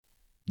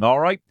All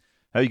right.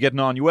 How you getting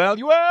on? You well?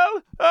 You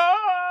well?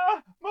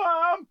 Ah,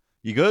 Mom.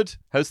 You good?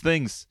 How's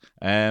things?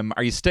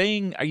 Are you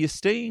staying?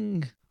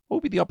 What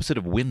would be the opposite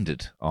of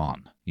winded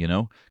on?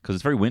 Because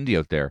it's very windy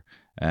out there.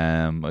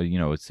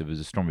 It was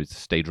a storm. It's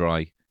stay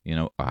dry.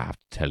 I have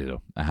to tell you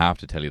though. I have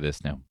to tell you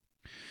this now.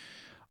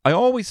 I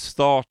always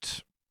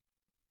thought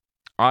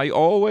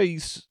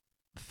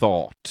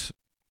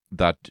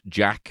that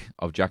Jack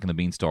of Jack and the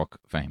Beanstalk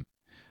fame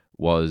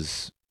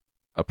was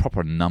a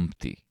proper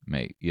numpty,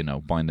 mate,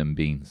 buying them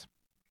beans.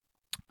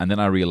 And then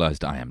I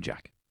realized I am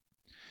Jack.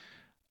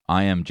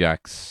 I am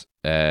Jack's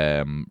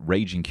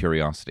raging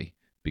curiosity,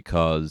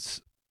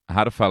 because I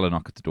had a fella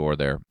knock at the door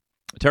there.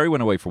 Terry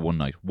went away for one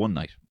night,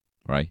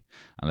 right?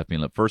 And left me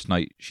alone. First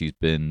night she's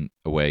been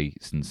away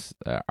since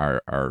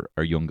our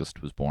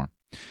youngest was born.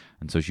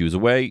 And so she was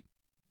away,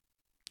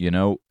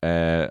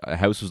 a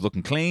house was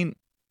looking clean,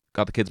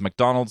 got the kids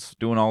McDonald's,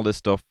 doing all this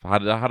stuff. I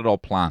had it all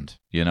planned,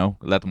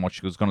 let them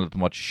watch. I was going to let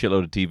them watch a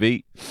shitload of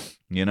TV,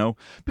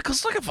 because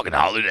it's like a fucking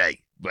holiday.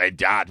 My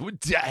dad,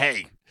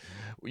 hey,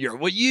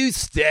 when you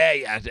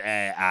stay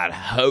at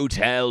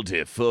hotel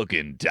to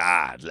fucking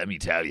dad, let me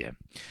tell you,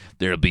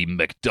 there'll be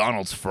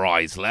McDonald's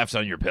fries left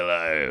on your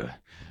pillow.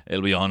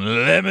 It'll be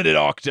unlimited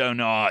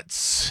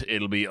Octonauts.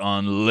 It'll be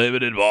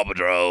unlimited Paw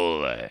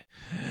Patrol.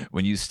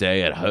 When you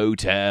stay at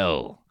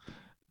hotel,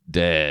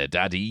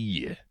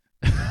 daddy.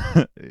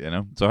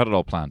 So I had it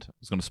all planned. I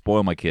was going to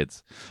spoil my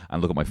kids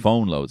and look at my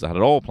phone loads. I had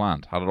it all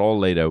planned, had it all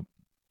laid out.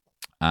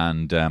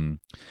 And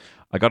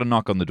I got a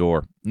knock on the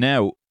door.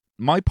 Now,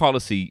 my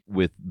policy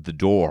with the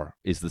door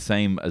is the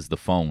same as the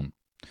phone,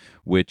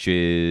 which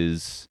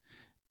is,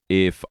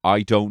 if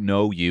I don't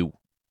know you,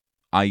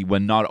 I will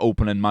not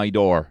opening my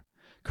door.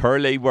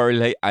 Curly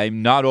whirly,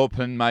 I'm not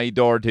opening my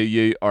door to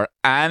you or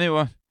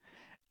anyone.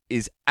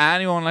 Is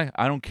anyone like,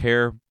 I don't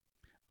care.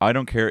 I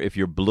don't care if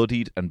you're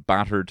bloodied and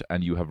battered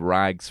and you have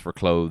rags for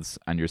clothes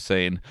and you're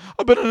saying,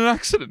 I've been in an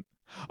accident.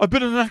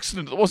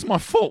 It wasn't my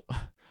fault.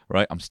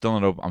 Right? I'm still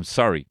not open. I'm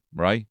sorry.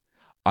 Right?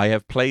 I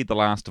have played The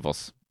Last of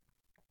Us.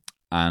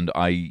 And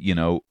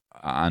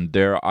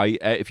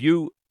if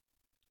you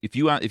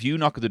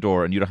knock at the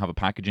door and you don't have a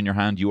package in your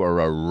hand, you are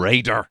a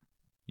raider.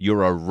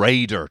 You're a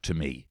raider to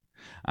me.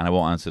 And I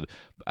won't answer.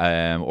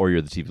 Or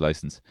you're the TV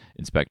license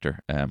inspector.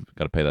 Got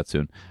to pay that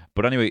soon.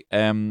 But anyway,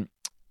 so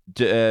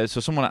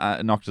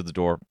someone knocked at the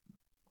door,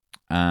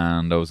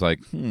 and I was like,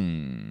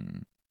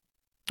 I'm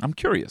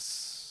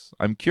curious.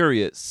 I'm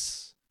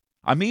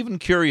even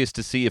curious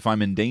to see if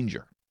I'm in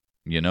danger.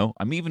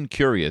 I'm even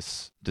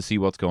curious to see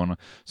what's going on.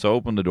 So I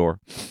opened the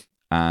door,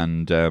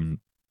 and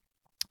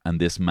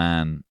this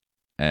man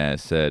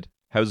said,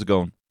 "How's it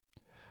going?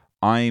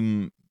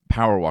 I'm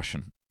power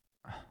washing."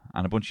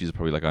 And a bunch of you are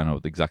probably like, I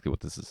know exactly what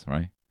this is,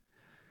 right?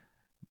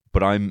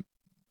 But I'm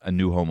a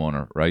new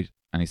homeowner, right?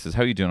 And he says,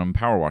 how are you doing? I'm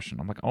power washing.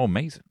 I'm like, oh,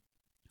 amazing.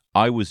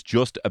 I was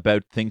just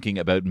thinking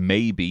about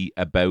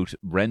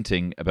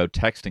renting, about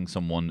texting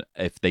someone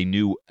if they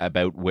knew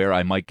about where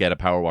I might get a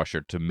power washer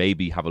to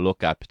maybe have a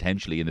look at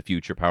potentially in the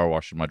future power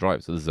washing my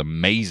drive. So this is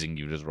amazing.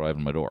 You just arrived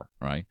on my door,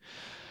 right?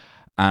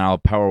 And I'll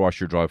power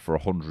wash your drive for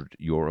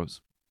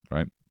 €100,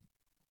 right?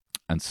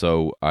 And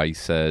so I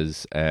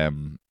says,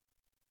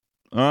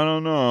 I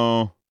don't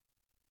know.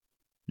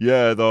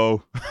 Yeah,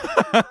 though.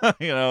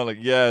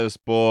 Yes,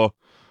 but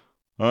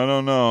I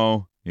don't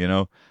know,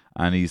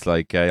 And he's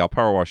like, I'll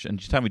power wash. And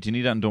just tell me, do you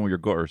need that done with your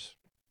gutters?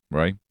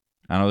 Right?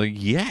 And I was like,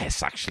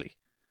 yes, actually.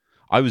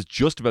 I was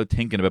just about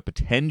thinking about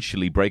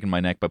potentially breaking my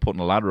neck by putting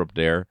a ladder up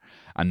there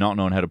and not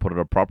knowing how to put it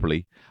up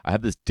properly. I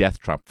have this death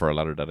trap for a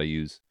ladder that I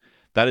use.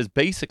 That is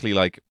basically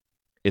like,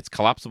 it's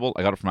collapsible.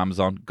 I got it from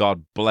Amazon.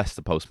 God bless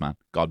the postman.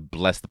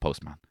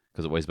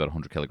 Because it weighs about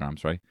 100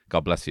 kilograms, right?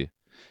 God bless you.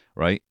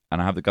 Right? And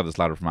I got this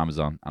ladder from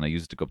Amazon, and I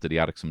use it to go up to the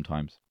attic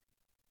sometimes.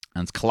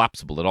 And it's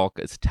collapsible.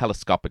 It's a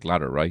telescopic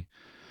ladder, right?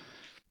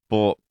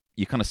 But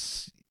you kind of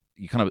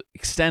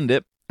extend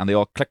it, and they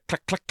all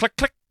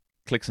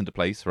clicks into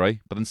place,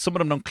 right? But then some of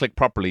them don't click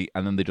properly,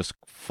 and then they just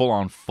full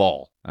on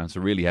fall, and it's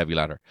a really heavy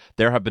ladder.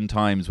 There have been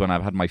times when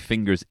I've had my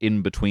fingers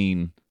in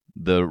between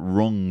the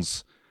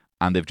rungs,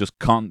 and they've just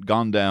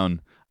gone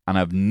down, and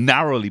I've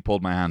narrowly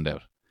pulled my hand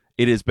out.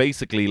 It is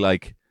basically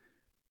like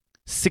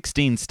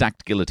 16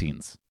 stacked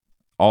guillotines,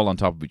 all on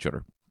top of each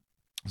other.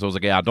 So I was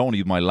like, I don't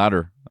need my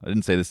ladder. I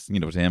didn't say this,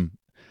 to him.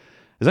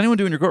 Is anyone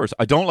doing your gutters?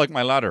 I don't like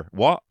my ladder.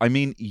 What? I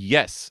mean,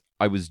 yes,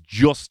 I was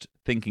just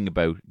thinking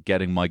about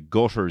getting my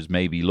gutters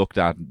maybe looked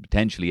at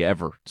potentially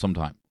ever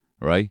sometime,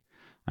 right?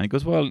 And he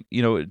goes, well, do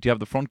you have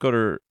the front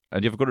gutter?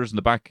 Do you have gutters in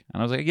the back?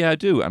 And I was like, yeah, I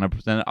do. And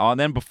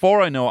then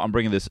before I know it, I'm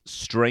bringing this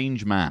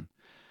strange man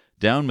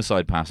down my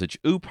side passage.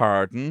 Ooh,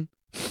 pardon.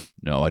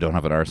 No, I don't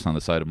have an arse on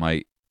the side of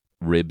my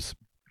ribs.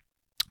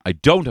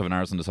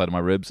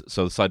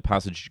 So the side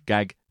passage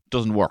gag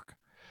doesn't work,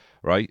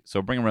 right? So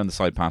I bring him around the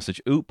side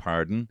passage. Ooh,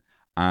 pardon.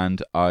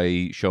 And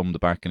I show him the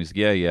back, and he's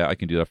like, yeah, I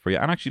can do that for you.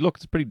 And actually, look,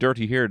 it's pretty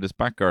dirty here, this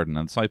back garden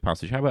and the side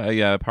passage. How about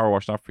I power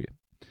wash that for you?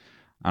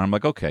 And I'm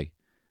like, okay.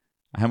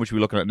 How much are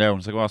we looking at now? And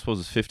it's like, well, I suppose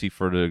it's 50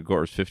 for the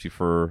gutters, 50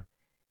 for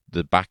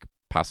the back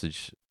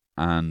passage.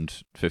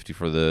 and 50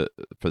 for the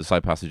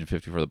side passage and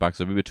 50 for the back.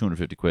 So it'd be about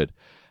 250 quid.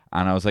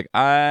 And I was like,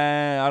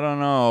 I don't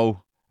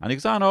know. And he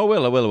goes, oh, no,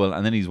 I will.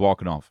 And then he's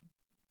walking off.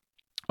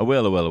 I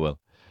will.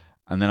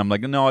 And then I'm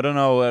like, no, I don't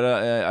know.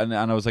 And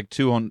I was like,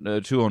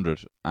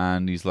 200.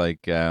 And he's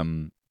like,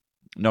 no,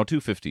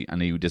 250.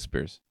 And he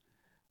disappears.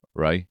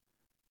 Right?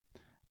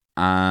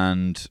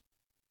 And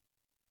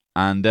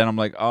then I'm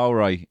like, all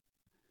right.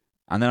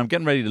 And then I'm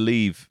getting ready to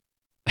leave.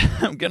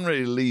 And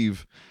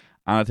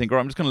I think, all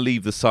right, I'm just going to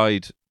leave the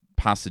side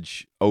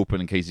passage open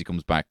in case he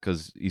comes back,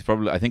 because he's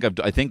probably. I think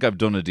I've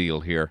done a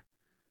deal here.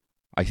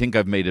 I think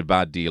I've made a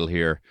bad deal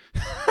here.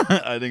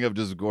 I think I've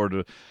just scored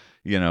a,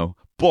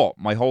 But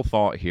my whole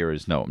thought here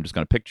is, no, I'm just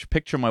going to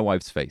picture my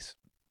wife's face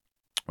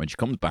when she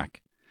comes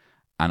back,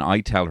 and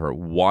I tell her,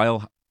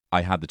 while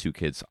I had the two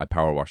kids, I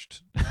power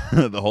washed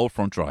the whole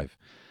front drive,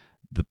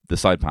 the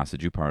side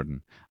passage,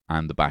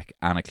 and the back,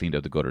 and I cleaned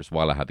out the gutters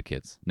while I had the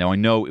kids. Now, I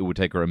know it would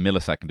take her a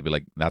millisecond to be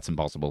like, that's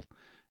impossible.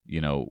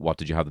 What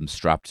did you have them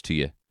strapped to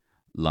you?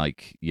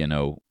 Like,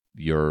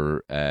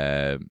 you're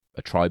a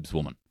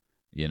tribeswoman,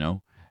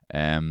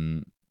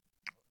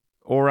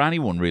 or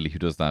anyone really who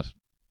does that.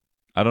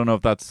 I don't know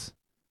if that's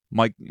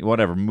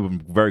whatever, moving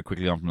very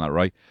quickly on from that,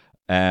 right?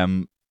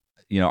 I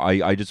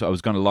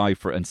was going to lie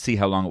and see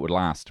how long it would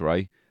last,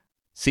 right?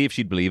 See if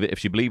she'd believe it. If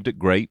she believed it,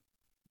 great.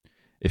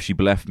 If she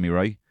believed me,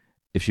 right?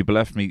 If she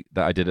believed me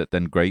that I did it,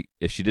 then great.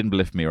 If she didn't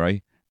believe me,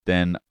 right,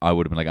 then I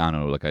would have been like, I don't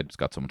know, like I just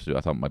got something to do.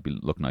 I thought it might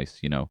look nice,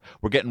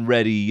 We're getting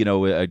ready,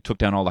 I took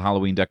down all the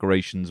Halloween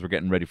decorations. We're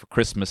getting ready for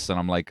Christmas, and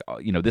I'm like,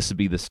 this would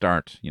be the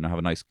start. Have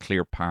a nice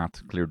clear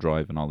path, clear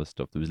drive, and all this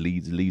stuff. There was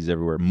leaves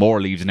everywhere.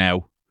 More leaves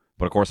now,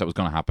 but of course that was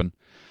going to happen.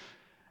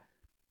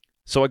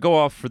 So I go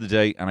off for the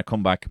day, and I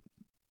come back,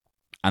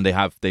 and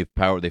they've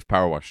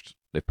power washed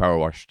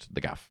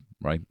the gaff,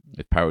 right?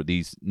 They've powered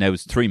these. Now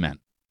it's 3 men,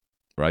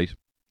 right?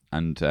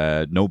 And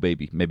no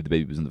baby. Maybe the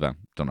baby was in the van.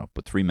 Don't know.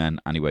 But 3 men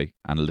anyway,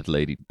 and a little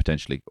lady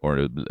potentially,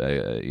 or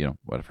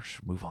whatever.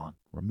 Move on.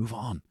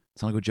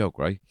 It's not a good joke,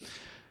 right?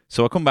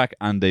 So I come back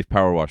and they've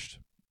power washed,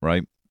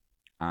 right?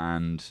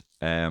 And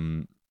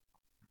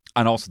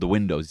also the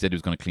windows. He said he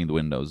was going to clean the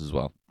windows as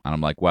well. And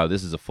I'm like, wow,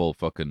 this is a full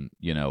fucking,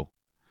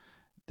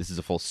 this is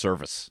a full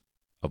service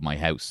of my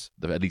house,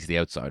 at least the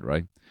outside,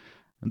 right?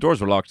 And doors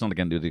were locked. It's not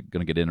going to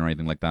get in or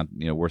anything like that.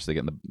 Worse they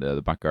get in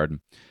the back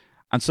garden.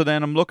 And so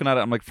then I'm looking at it.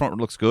 I'm like, front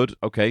looks good.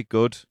 Okay,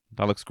 good.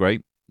 That looks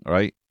great. All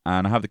right.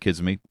 And I have the kids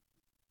with me.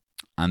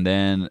 And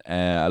then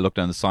I look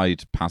down the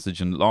side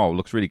passage and, it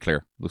looks really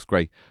clear. Looks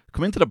great.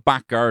 Come into the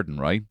back garden,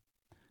 right?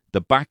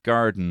 The back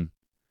garden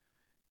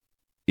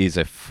is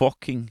a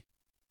fucking...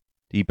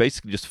 They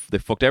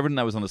fucked everything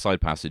that was on the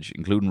side passage,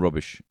 including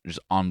rubbish, just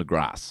on the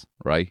grass,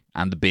 right?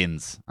 And the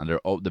bins. And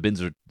the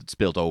bins are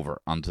spilt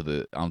over onto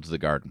the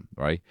garden,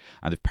 right?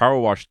 And they've power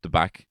washed the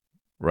back,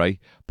 right?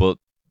 But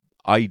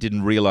I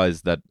didn't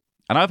realize that,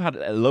 and I've had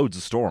loads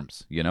of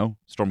storms,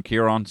 Storm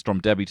Ciarán, Storm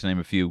Debbie, to name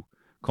a few,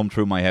 come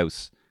through my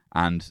house,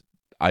 and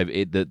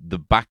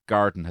the back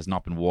garden has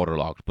not been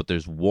waterlogged, but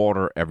there's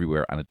water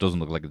everywhere, and it doesn't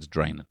look like it's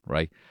draining,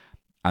 right?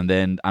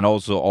 And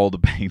also all the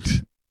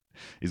paint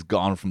is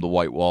gone from the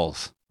white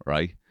walls,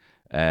 right?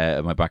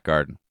 In my back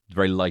garden,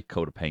 very light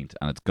coat of paint,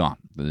 and it's gone.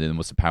 They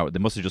must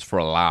have just for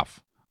a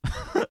laugh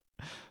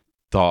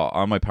thought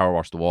I might power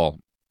wash the wall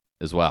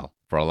as well.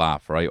 For a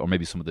laugh, right? Or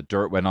maybe some of the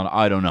dirt went on.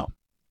 I don't know,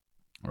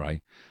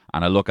 right?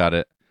 And I look at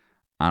it,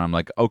 and I'm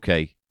like,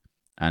 okay.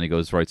 And he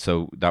goes, right,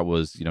 so that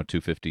was,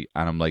 250.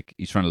 And I'm like,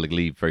 he's trying to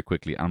leave very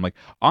quickly. And I'm like,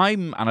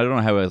 and I don't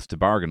know how else to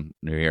bargain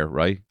here,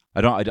 right?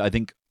 I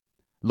think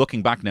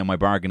looking back now, my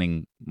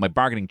bargaining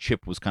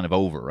chip was kind of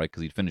over, right?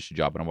 Because he'd finished the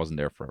job and I wasn't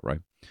there for it,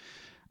 right?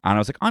 And I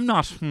was like, I'm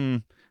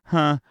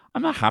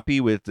not happy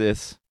with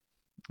this.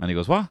 And he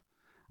goes, what?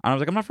 And I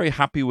was like, I'm not very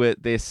happy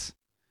with this.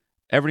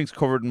 Everything's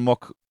covered in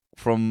muck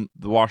from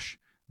the wash.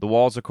 The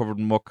walls are covered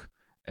in muck.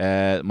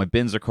 My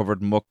bins are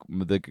covered in muck.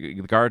 The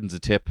garden's a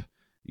tip.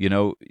 You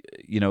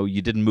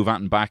didn't move out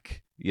and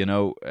back.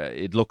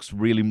 It looks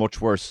really much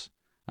worse.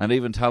 And I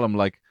even tell him,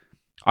 like,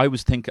 I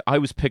was telling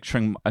this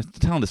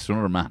to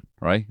another man,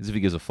 right? As if he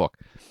gives a fuck.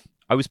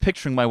 I was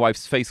picturing my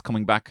wife's face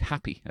coming back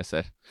happy, I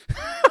said.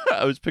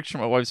 I was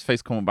picturing my wife's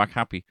face coming back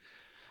happy.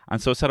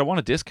 And so I said, I want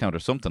a discount or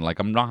something. Like,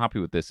 I'm not happy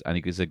with this.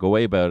 And he said, go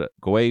away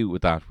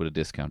with that with a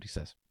discount, he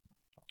says.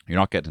 You're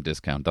not getting a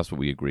discount. That's what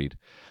we agreed.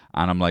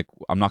 And I'm like,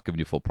 I'm not giving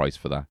you full price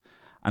for that.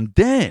 And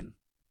then,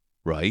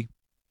 right,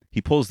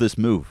 he pulls this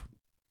move.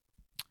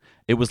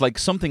 It was like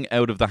something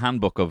out of the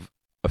handbook of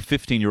a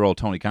 15-year-old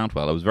Tony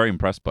Cantwell. I was very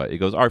impressed by it. He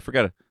goes, all right,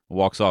 forget it.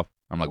 Walks off.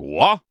 I'm like,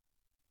 what?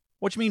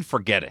 What do you mean,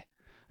 forget it?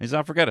 And he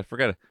said, forget it.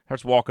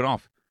 Starts walking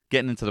off,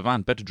 getting into the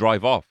van, about to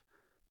drive off.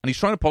 And he's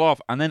trying to pull off.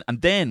 And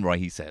then, right,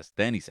 he says,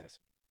 I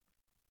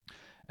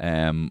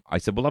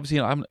said, well, obviously,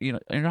 you're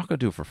not going to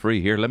do it for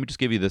free here. Let me just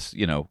give you this,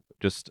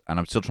 and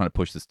I'm still trying to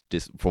push this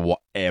for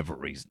whatever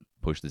reason,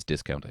 push this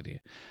discount idea.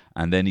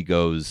 And then he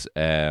goes,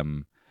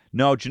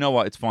 no, do you know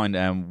what? It's fine.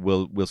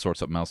 We'll sort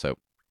something else out.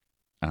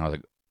 And I was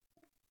like,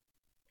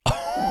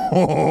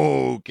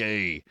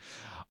 okay.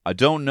 I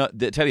don't know.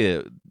 I tell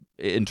you,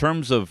 in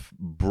terms of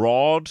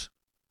broad,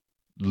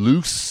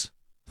 loose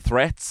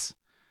threats,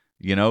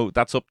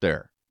 that's up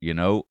there.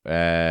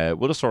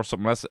 We'll just sort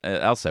something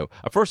else out.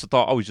 At first I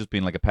thought, oh, he's just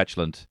being like a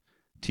petulant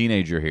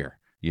teenager here.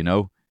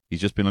 He's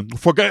just been like,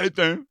 forget it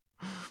then.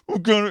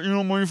 Forget it, you're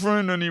not my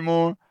friend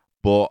anymore.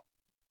 But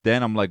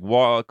then I'm like,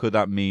 what could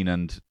that mean?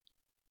 And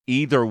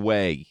either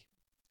way,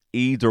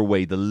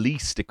 the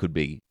least it could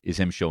be is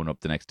him showing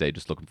up the next day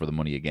just looking for the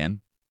money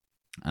again.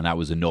 And that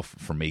was enough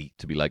for me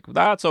to be like,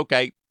 that's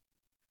okay.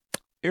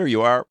 Here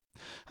you are.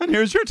 And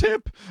here's your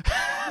tip.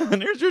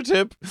 And here's your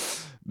tip.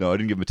 No, I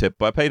didn't give him a tip,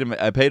 but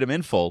I paid him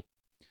in full.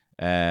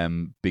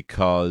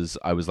 Because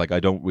I was like, I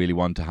don't really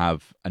want to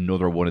have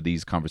another one of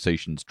these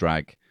conversations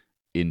drag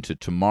into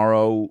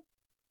tomorrow.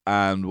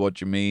 And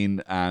what you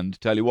mean? And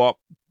tell you what,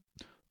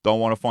 don't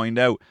want to find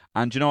out.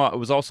 And it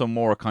was also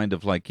more kind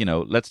of like,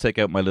 let's take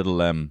out my little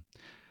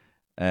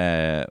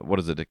what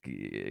is it,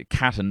 a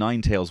cat and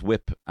nine tails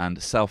whip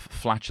and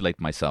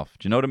self-flatulate myself.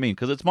 Do you know what I mean?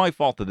 Because it's my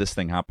fault that this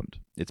thing happened.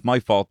 It's my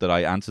fault that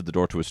I answered the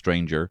door to a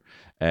stranger,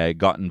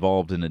 got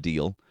involved in a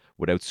deal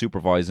without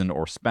supervising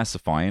or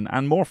specifying,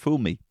 and more fool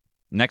me.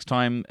 Next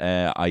time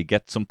I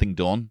get something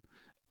done,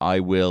 I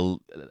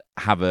will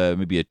have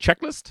maybe a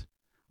checklist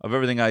of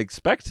everything I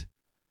expect,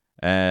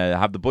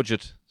 have the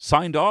budget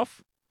signed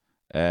off,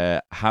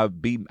 have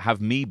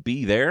me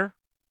be there,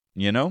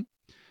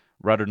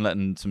 rather than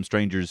letting some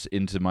strangers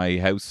into my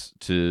house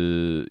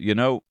to,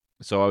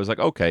 So I was like,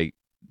 okay,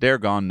 they're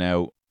gone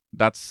now.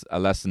 That's a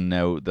lesson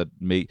now that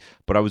me.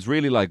 But I was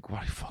really like,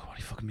 what do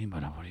you fucking mean by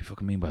that? What do you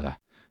fucking mean by that?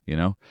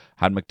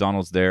 Had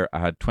McDonald's there. I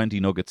had 20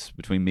 nuggets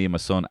between me and my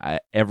son,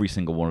 every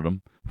single one of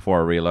them,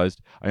 before I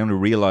realized. I only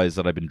realized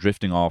that I'd been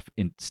drifting off,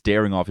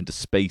 staring off into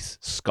space,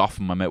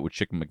 scoffing my mouth with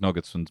chicken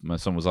McNuggets when my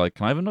son was like,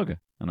 can I have a nugget?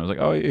 And I was like,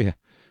 oh,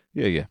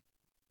 yeah.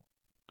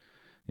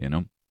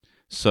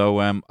 So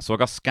I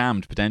got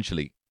scammed,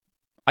 potentially.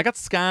 I got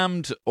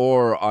scammed,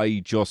 or I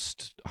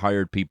just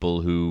hired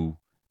people who,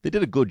 they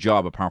did a good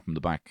job apart from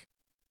the back.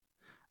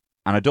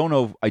 And I don't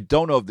know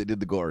if they did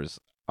the gutters.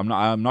 I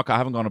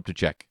haven't gone up to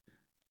check.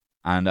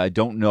 And I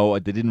don't know,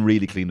 they didn't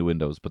really clean the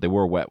windows, but they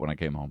were wet when I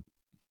came home,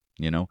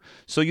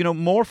 So,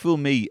 more fool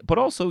me, but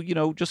also,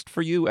 just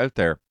for you out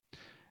there.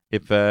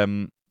 If,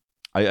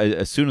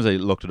 as soon as I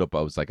looked it up,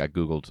 I was like, I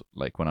Googled,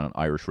 like, went on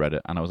Irish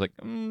Reddit, and I was like,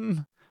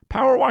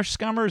 power wash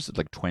scammers? It's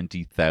like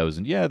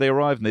 20,000. Yeah, they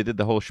arrived and they did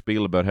the whole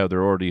spiel about how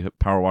they're already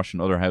power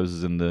washing other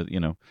houses in the,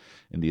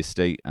 in the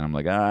estate. And I'm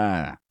like,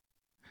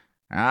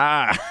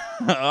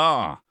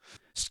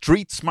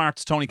 Street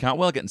smarts Tony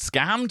Cantwell getting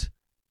scammed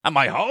at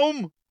my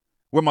home,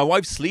 where my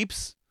wife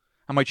sleeps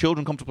and my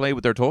children come to play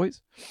with their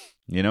toys,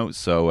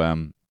 So,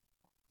 a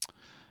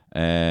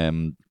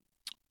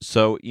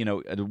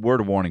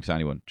word of warning to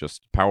anyone: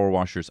 just power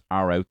washers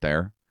are out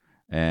there,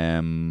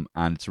 and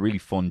it's a really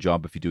fun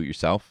job if you do it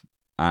yourself,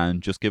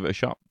 and just give it a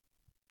shot.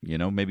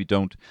 Maybe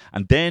don't.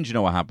 And then,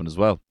 what happened as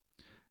well?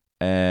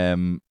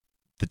 The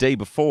day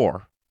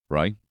before,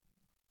 right?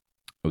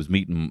 I was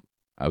meeting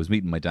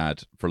my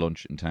dad for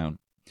lunch in town,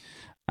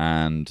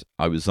 and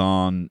I was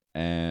on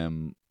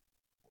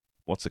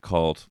what's it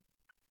called?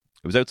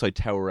 It was outside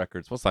Tower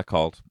Records. What's that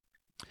called?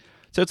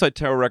 It's outside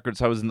Tower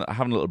Records. I was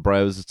having a little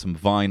browse at some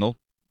vinyl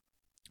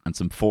and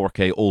some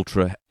 4K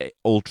Ultra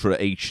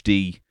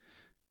HD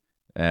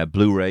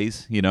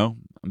Blu-rays. I'm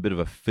a bit of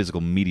a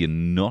physical media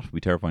nut. It'd be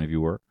terrifying if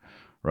you were,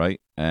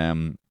 right?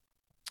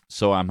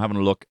 So I'm having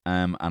a look,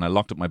 and I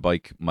locked up my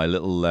bike. My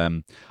little,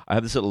 I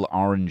have this little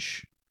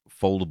orange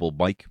foldable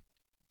bike,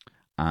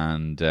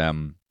 and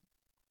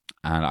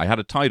I had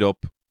it tied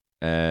up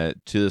to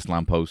this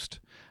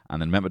lamppost.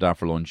 And then met my dad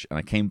for lunch, and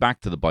I came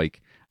back to the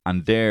bike,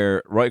 and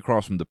there, right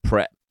across from the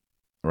Pret,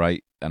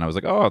 right? And I was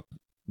like, oh,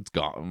 it's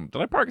gone.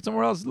 Did I park it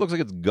somewhere else? It looks like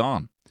it's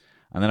gone.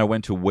 And then I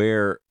went to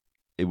where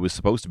it was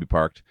supposed to be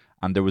parked,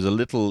 and there was a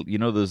little,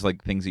 those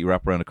like things that you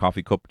wrap around a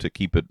coffee cup to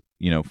keep it,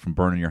 from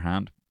burning your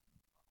hand.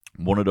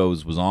 One of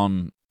those was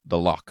on the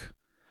lock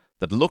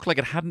that looked like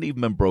it hadn't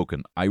even been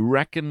broken. I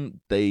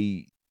reckon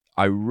they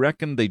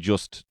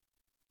just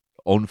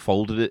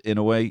unfolded it in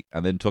a way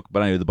and then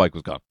but anyway, the bike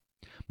was gone.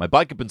 My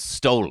bike had been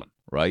stolen,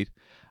 right?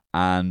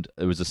 And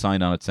there was a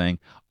sign on it saying,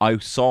 I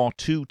saw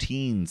 2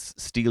 teens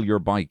steal your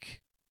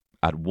bike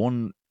at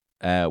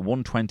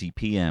 1:20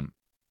 p.m.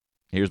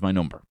 Here's my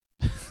number.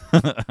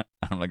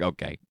 I'm like,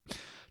 okay,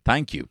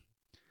 thank you.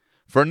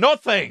 For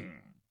nothing.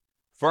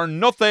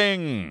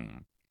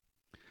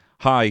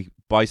 Hi,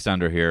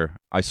 bystander here.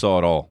 I saw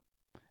it all.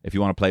 If you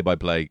want to play by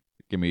play,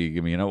 give me,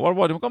 what am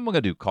I going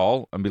to do?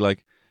 Call and be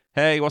like,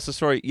 hey, what's the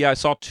story? Yeah, I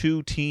saw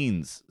 2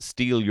 teens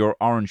steal your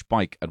orange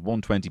bike at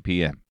 1:20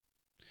 p.m.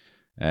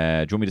 Do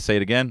you want me to say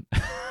it again?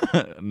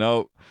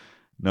 No,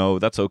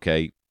 that's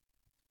okay.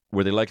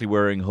 Were they likely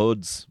wearing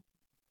hoods?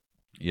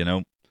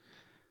 So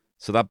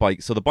the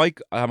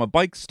bike, I had my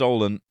bike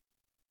stolen,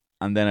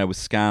 and then I was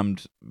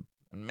scammed,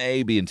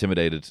 maybe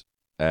intimidated,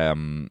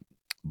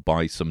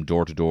 by some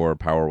door-to-door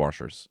power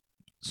washers.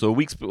 So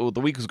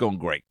the week was going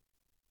great.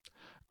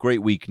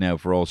 Great week now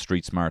for all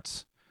street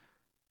smarts.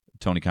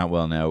 Tony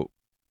Cantwell now.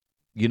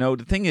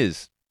 The thing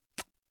is,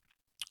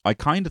 I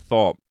kind of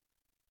thought,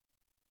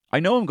 I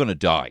know I'm going to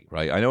die,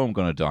 right? I know I'm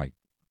going to die,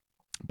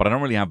 but I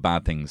don't really have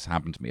bad things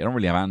happen to me. I don't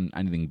really have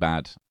anything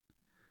bad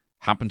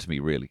happen to me,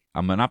 really.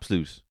 I'm an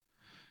absolute,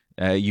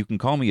 you can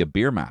call me a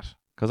beer mat,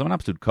 because I'm an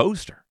absolute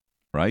coaster,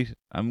 right?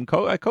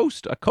 I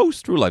coast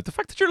through life. The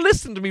fact that you're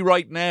listening to me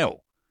right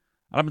now,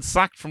 and I've been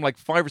sacked from like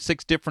 5 or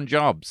 6 different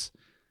jobs.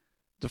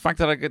 The fact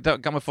that I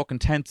got my fucking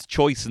 10th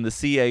choice in the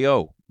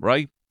CAO,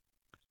 right?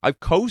 I've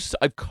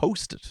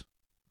coasted.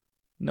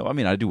 No, I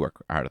mean, I do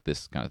work hard at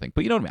this kind of thing.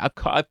 But you know what I mean?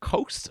 I've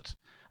coasted.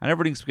 And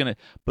everything's going to...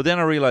 But then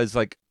I realized,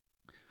 like,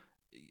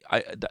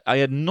 I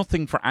had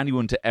nothing for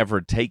anyone to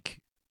ever take,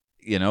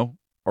 you know,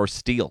 or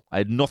steal. I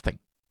had nothing.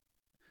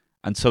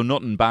 And so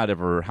nothing bad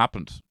ever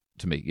happened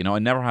to me. You know, I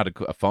never had a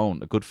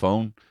good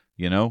phone,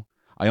 you know.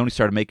 I only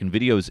started making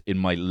videos in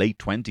my late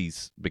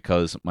 20s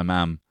because my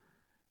mom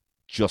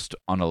just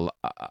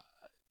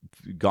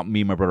got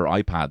me and my brother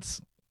iPads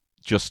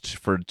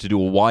just to do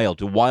a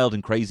wild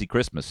and crazy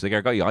Christmas. Like, I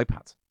got you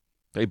iPads.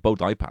 They both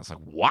iPads. Like,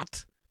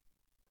 what?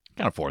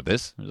 Can't afford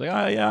this. I was like,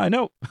 yeah, I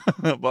know.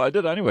 But I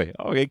did anyway.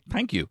 Okay,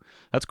 thank you.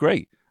 That's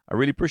great. I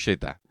really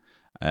appreciate that.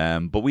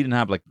 But we didn't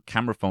have like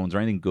camera phones or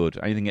anything good.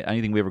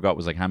 Anything we ever got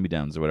was like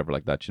hand-me-downs or whatever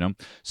like that, you know?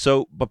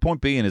 So, but point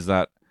being is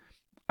that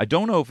I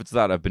don't know if it's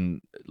that I've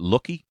been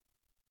lucky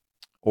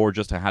or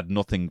just I had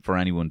nothing for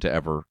anyone to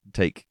ever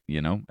take,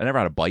 you know? I never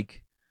had a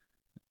bike,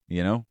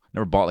 you know?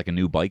 Never bought like a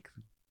new bike.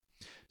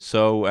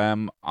 So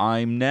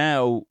I'm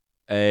now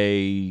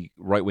a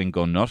right-wing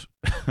gun nut.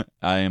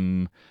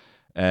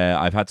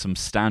 I've had some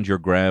stand your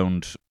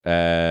ground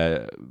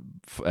doormats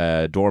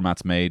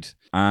made,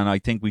 and I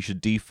think we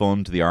should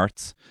defund the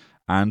arts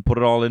and put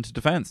it all into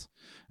defence.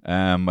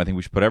 I think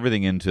we should put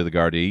everything into the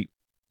Gardaí,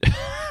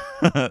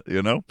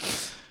 you know.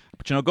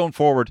 But you know, going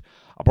forward,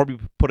 I'll probably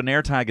put an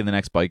AirTag in the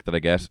next bike that I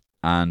get,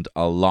 and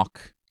I'll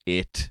lock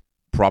it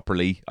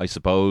properly, I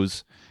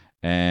suppose.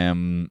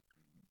 And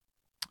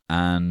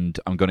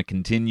I'm going to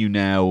continue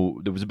now.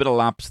 There was a bit of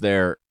lapse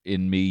there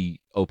in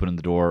me opening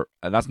the door.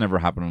 That's never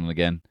happening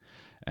again.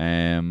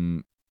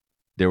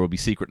 There will be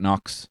secret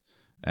knocks.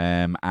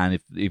 And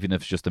even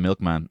if it's just a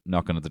milkman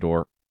knocking at the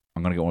door,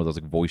 I'm going to get one of those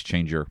like voice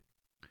changer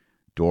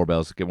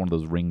doorbells. Get one of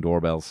those Ring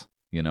doorbells,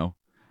 you know,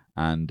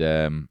 and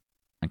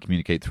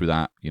communicate through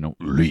that. You know,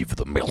 leave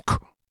the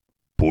milk.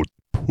 Put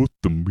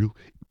the milk.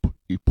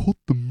 Put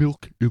the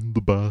milk in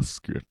the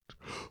basket.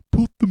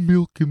 Put the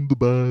milk in the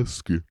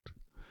basket.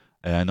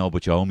 No,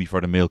 but you owe me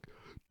for the milk.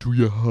 Do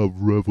you have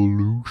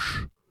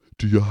Revolution?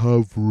 Do you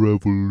have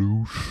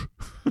Revolution?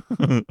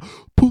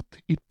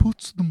 It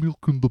puts the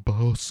milk in the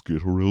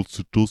basket, or else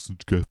it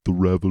doesn't get the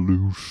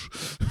Revolution.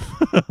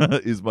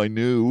 Is my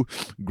new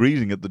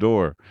greeting at the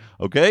door.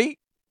 Okay?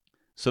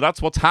 So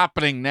that's what's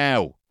happening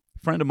now. A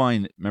friend of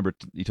mine, remember,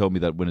 he told me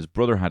that when his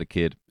brother had a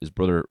kid, his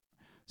brother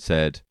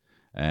said,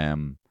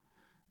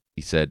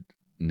 he said,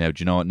 now,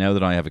 do you know what? Now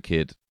that I have a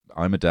kid,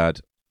 I'm a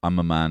dad, I'm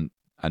a man,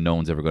 and no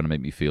one's ever going to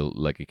make me feel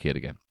like a kid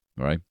again,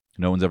 right?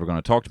 No one's ever going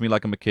to talk to me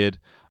like I'm a kid.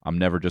 I'm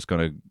never just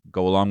going to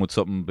go along with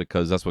something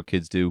because that's what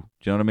kids do. Do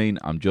you know what I mean?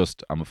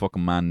 I'm a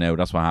fucking man now.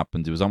 That's what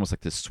happens. It was almost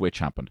like this switch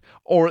happened.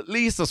 Or at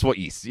least that's what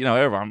you know,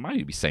 I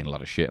might be saying a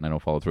lot of shit and I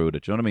don't follow through with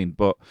it. Do you know what I mean?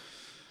 But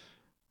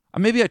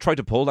maybe I tried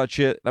to pull that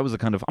shit. That was a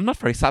kind of, I'm not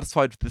very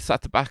satisfied with this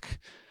at the back.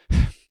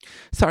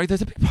 Sorry,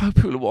 there's a big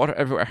pool of water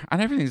everywhere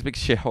and everything's a big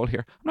shithole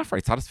here. I'm not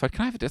very satisfied.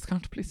 Can I have a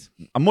discount, please?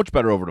 I'm much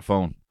better over the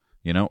phone.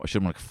 You know, I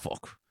should have been like,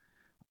 fuck.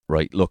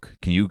 Right, look,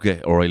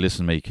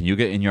 listen to me, can you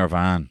get in your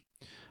van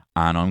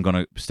and I'm going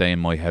to stay in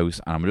my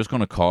house and I'm just going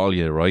to call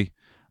you, right?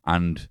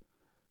 And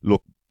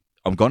look,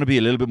 I'm going to be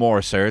a little bit more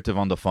assertive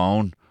on the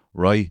phone,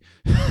 right?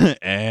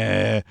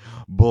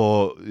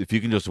 But if you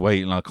can just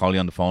wait and I'll call you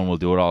on the phone, we'll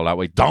do it all that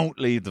way. Don't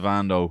leave the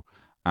van though.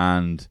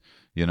 And,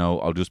 you know,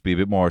 I'll just be a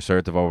bit more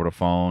assertive over the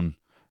phone,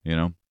 you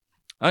know.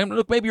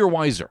 Look, maybe you're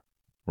wiser,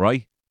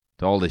 right?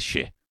 To all this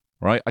shit,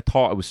 right? I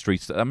thought I was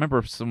streets. I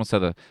remember someone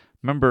said like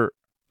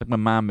my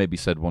mom maybe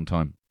said one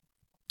time,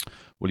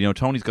 well, you know,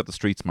 Tony's got the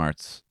street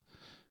smarts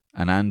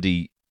and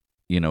Andy,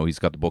 you know, he's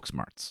got the book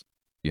smarts,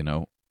 you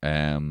know,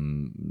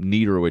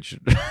 neither of which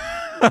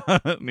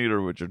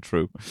are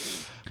true.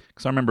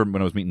 Because I remember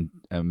when I was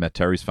met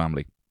Terry's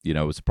family, you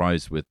know, I was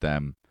surprised with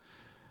them.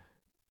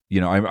 You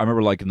know, I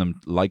remember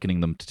likening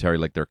them to Terry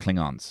like they're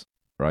Klingons,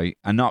 right?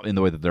 And not in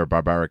the way that they're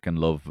barbaric and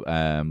love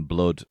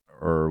blood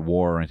or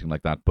war or anything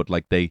like that, but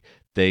like they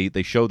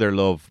show their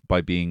love by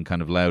being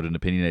kind of loud and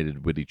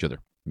opinionated with each other,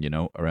 you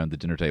know, around the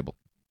dinner table.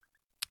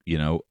 You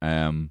know,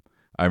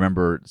 I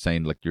remember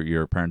saying like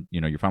your parent,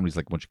 you know, your family's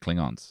like a bunch of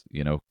Klingons,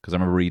 you know, because I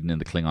remember reading in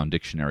the Klingon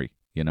dictionary,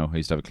 you know, I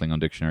used to have a Klingon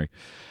dictionary.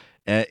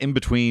 In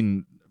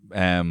between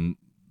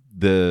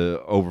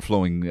the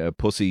overflowing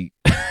pussy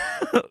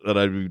that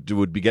I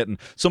would be getting,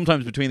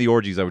 sometimes between the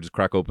orgies, I would just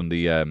crack open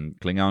the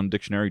Klingon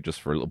dictionary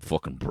just for a little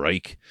fucking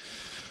break,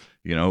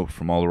 you know,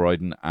 from all the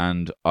riding,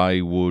 and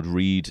I would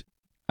read,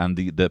 and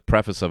the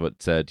preface of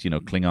it said, you know,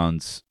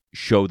 Klingons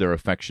show their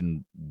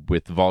affection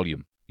with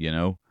volume, you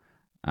know,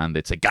 and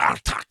they'd say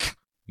Gartak,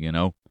 you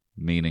know,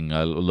 meaning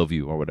I love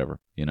you or whatever,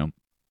 you know.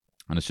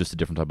 And it's just a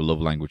different type of love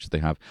language that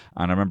they have.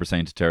 And I remember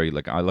saying to Terry,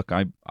 like, I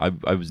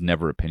was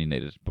never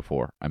opinionated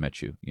before I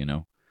met you, you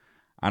know.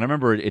 And I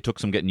remember it took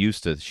some getting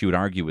used to. She would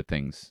argue with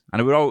things,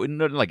 and it would all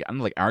not like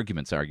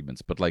arguments,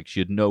 but like she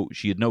had no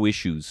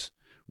issues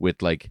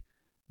with like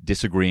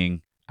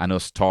disagreeing and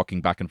us talking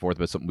back and forth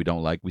about something we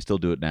don't like. We still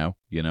do it now,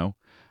 you know.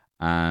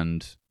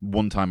 And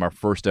one time, our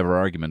first ever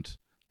argument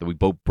that we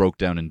both broke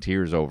down in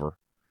tears over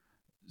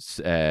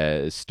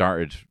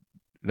started.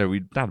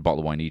 We had a bottle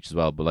of wine each as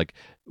well, but like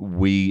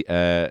we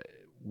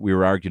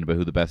were arguing about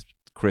who the best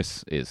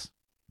Chris is.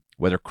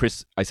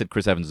 I said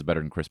Chris Evans is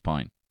better than Chris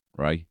Pine,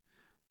 right?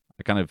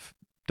 I kind of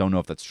don't know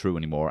if that's true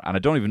anymore, and I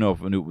don't even know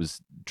if I knew it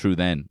was true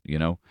then, you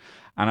know.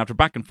 And after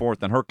back and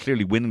forth and her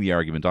clearly winning the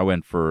argument, I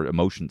went for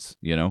emotions,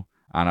 you know,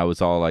 and I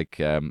was all like,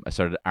 I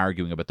started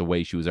arguing about the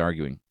way she was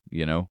arguing,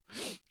 you know,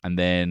 and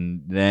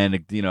then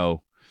you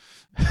know,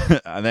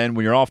 and then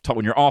when you're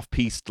off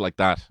piste like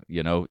that,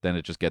 you know, then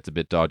it just gets a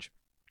bit dodgy.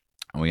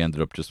 And we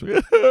ended up just,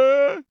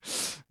 you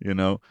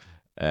know,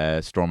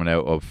 storming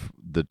out of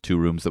the two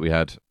rooms that we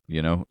had,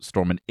 you know,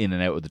 storming in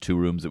and out of the two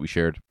rooms that we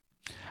shared.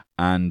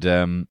 And,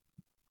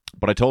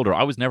 but I told her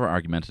I was never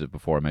argumentative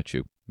before I met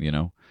you, you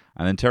know.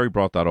 And then Terry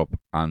brought that up,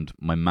 and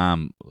my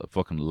mom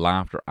fucking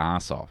laughed her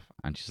ass off.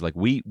 And she's like,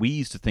 we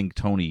used to think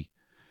Tony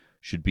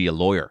should be a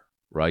lawyer,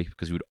 right?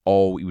 Because we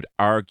would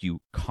argue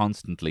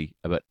constantly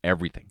about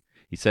everything.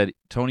 He said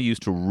Tony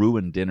used to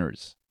ruin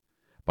dinners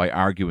by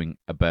arguing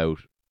about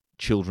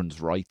children's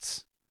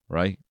rights,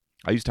 right?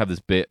 I used to have this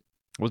bit.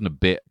 It wasn't a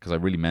bit because I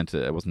really meant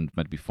it. It wasn't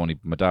meant to be funny.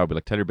 But my dad would be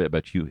like, tell her a bit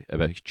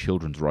about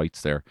children's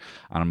rights there.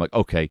 And I'm like,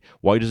 okay,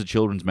 why does a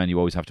children's menu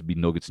always have to be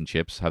nuggets and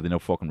chips? Have they no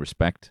fucking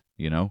respect,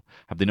 you know?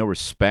 Have they no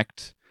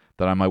respect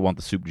that I might want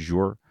the soup du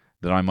jour,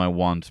 that I might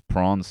want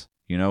prawns,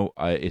 you know?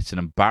 It's an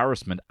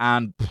embarrassment.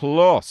 And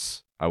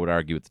plus, I would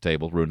argue at the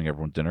table, ruining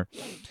everyone's dinner.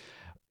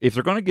 If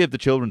they're going to give the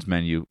children's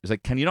menu, it's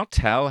like, can you not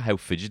tell how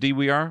fidgety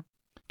we are?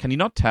 Can you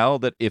not tell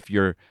that if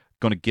you're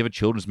going to give a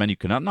children's menu,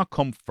 can that not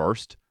come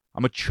first?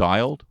 I'm a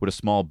child with a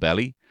small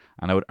belly,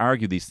 and I would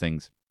argue these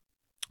things.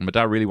 And my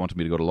dad really wanted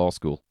me to go to law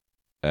school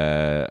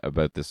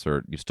about this,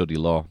 or you study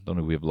law. Don't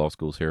know if we have law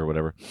schools here or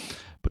whatever,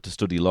 but to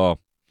study law.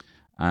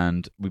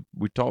 And we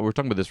were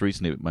talking about this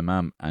recently with my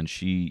mum, and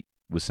she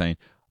was saying,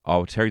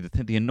 "Oh, Terry,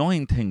 the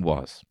annoying thing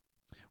was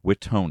with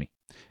Tony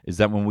is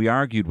that when we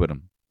argued with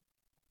him,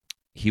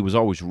 he was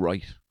always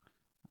right."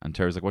 And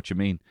Terry's like, "What you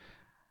mean?"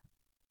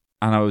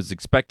 And I was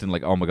expecting,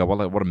 like, oh my God,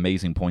 what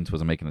amazing points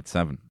was I making at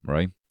 7,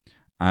 right?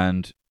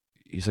 And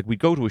he's like, we'd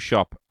go to a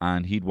shop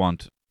and he'd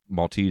want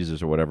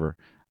Maltesers or whatever,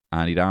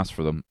 and he'd ask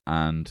for them.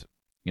 And,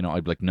 you know,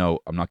 I'd be like, no,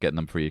 I'm not getting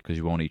them for you because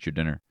you won't eat your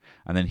dinner.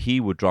 And then he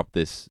would drop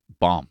this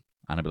bomb,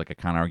 and I'd be like, I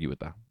can't argue with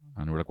that.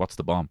 And we're like, what's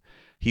the bomb?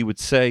 He would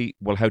say,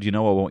 well, how do you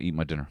know I won't eat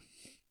my dinner?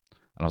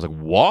 And I was like,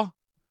 what?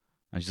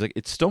 And she's like,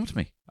 it stumped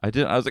me. I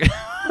was like,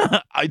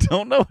 I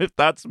don't know if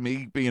that's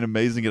me being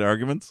amazing at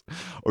arguments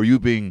or you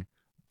being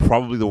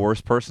probably the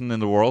worst person in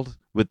the world,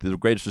 with the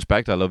greatest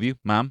respect, I love you,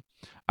 ma'am,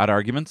 at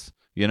arguments,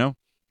 you know?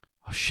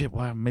 Oh, shit,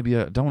 well, maybe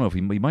I don't know if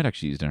he might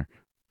actually use dinner.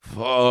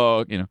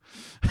 Fuck, you know?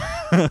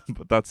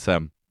 But that's,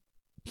 so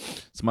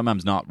my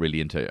mom's not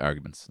really into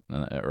arguments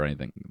or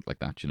anything like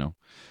that, you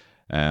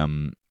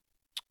know?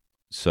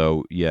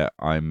 So, yeah,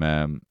 I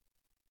don't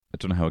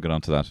know how I got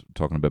onto that,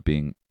 talking about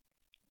being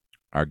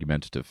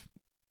argumentative.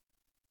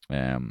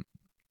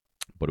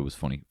 But it was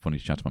funny to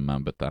chat to my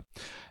mum about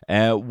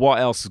that. What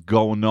else is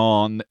going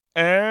on?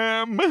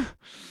 I'm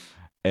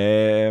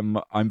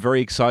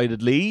very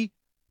excitedly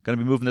going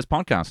to be moving this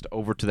podcast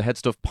over to the Head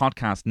Stuff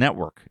Podcast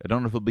Network. I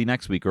don't know if it'll be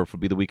next week or if it'll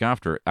be the week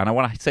after. And I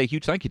want to say a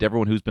huge thank you to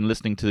everyone who's been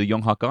listening to the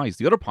Young Hot Guys,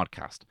 the other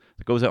podcast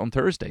that goes out on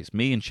Thursdays.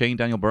 Me and Shane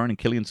Daniel Byrne and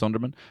Killian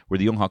Sunderman were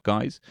the Young Hot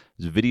Guys.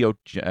 There's a video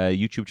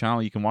YouTube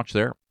channel you can watch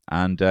there.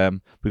 And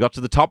we got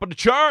to the top of the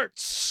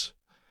charts.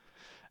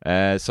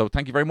 So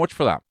thank you very much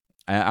for that.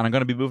 And I'm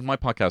going to be moving my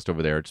podcast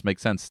over there. It just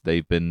makes sense.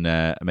 They've been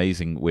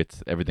amazing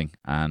with everything.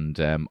 And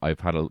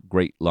I've had a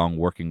great long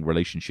working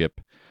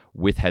relationship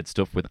with Head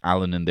Stuff, with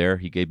Alan in there.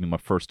 He gave me my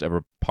first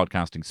ever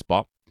podcasting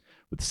spot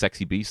with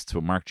Sexy Beasts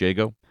with Mark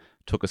Jago.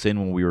 Took us in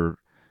when we were,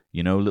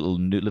 you know,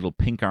 little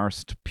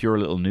pink-arsed, pure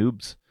little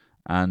noobs.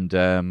 And,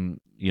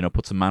 you know,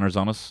 put some manners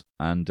on us.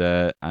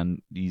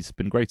 And he's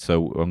been great.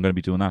 So I'm going to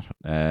be doing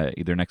that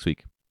either next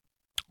week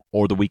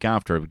or the week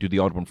after. We do the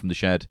odd one from the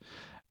shed.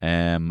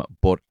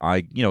 But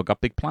I, you know, got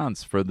big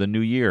plans for the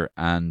new year,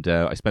 and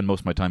I spend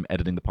most of my time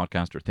editing the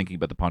podcast or thinking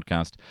about the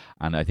podcast,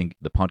 and I think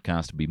the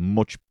podcast would be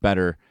much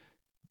better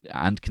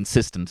and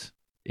consistent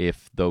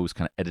if those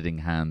kind of editing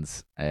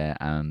hands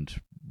and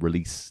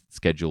release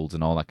schedules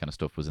and all that kind of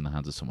stuff was in the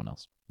hands of someone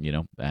else, you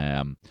know,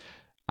 and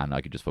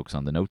I could just focus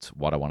on the notes,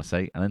 what I want to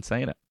say, and then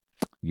saying it,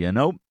 you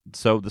know.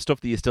 So the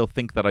stuff that you still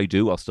think that I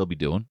do, I'll still be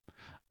doing,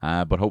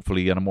 but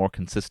hopefully on a more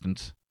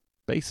consistent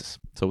basis.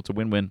 So it's a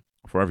win-win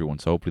for everyone.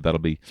 So hopefully that'll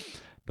be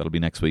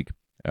next week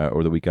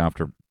or the week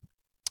after.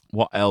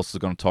 What else is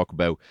going to talk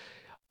about?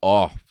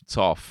 Oh,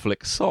 saw a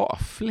flick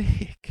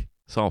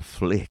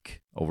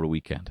over the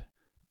weekend.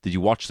 Did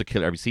you watch The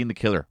Killer? Have you seen The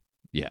Killer?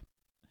 Yeah.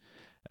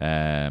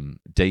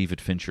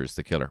 David Fincher's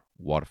The Killer.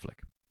 What a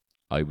flick.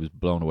 I was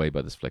blown away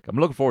by this flick. I'm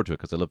looking forward to it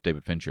because I love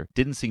David Fincher.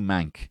 Didn't see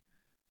Mank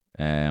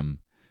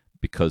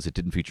because it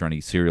didn't feature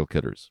any serial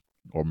killers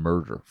or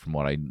murder from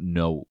what I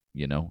know,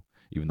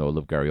 even though I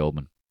love Gary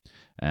Oldman.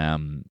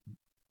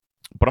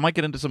 But I might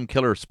get into some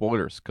killer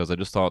spoilers because I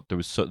just thought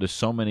there's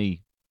so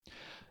many.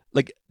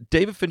 Like,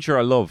 David Fincher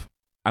I love,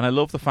 and I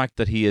love the fact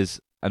that he is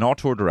an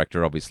auteur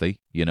director, obviously.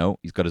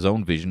 He's got his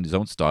own vision, his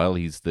own style.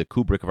 He's the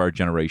Kubrick of our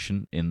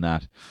generation in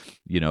that,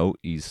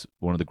 he's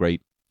one of the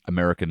great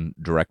American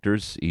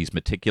directors. He's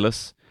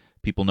meticulous.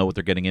 People know what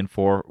they're getting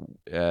into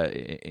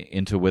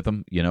with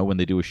him, when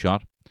they do a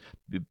shot.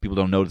 People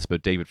don't notice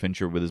about David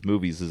Fincher with his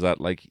movies is that,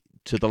 like,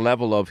 to the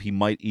level of he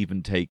might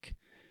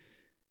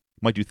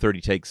do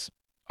 30 takes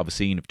of a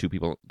scene of two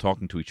people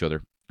talking to each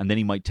other, and then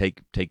he might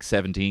take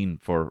 17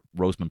 for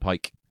Rosamund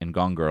Pike in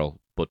Gone Girl,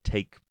 but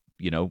take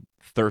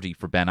 30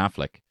 for Ben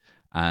Affleck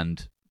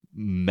and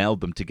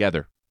meld them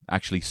together,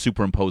 actually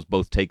superimpose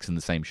both takes in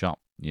the same shot,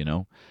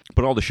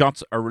 But all the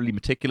shots are really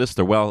meticulous.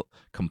 They're well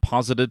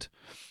composited.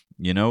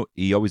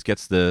 He always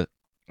gets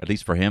at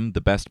least for him,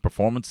 the best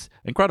performance.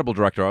 Incredible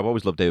director. I've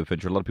always loved David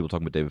Fincher. A lot of people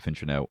talking about David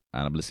Fincher now,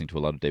 and I'm listening to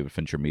a lot of David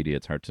Fincher media.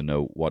 It's hard to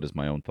know what is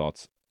my own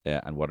thoughts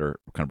and what are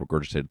kind of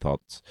regurgitated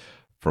thoughts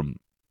from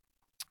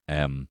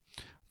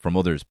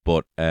others.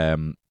 But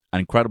an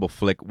incredible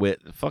flick with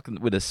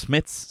a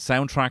Smiths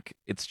soundtrack.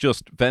 It's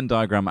just Venn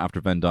diagram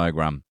after Venn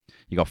diagram.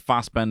 You got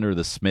Fassbender,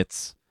 the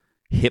Smiths,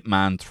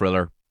 Hitman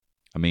thriller.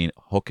 I mean,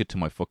 hook it to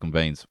my fucking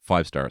veins.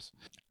 5 stars.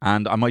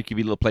 And I might give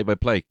you a little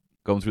play-by-play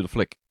going through the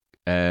flick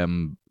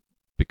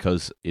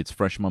because it's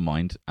fresh in my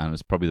mind and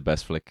it's probably the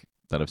best flick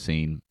that I've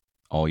seen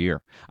all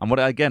year. And what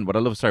I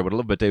love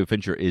about David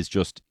Fincher is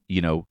just,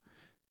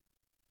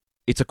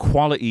 it's a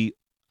quality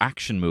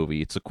action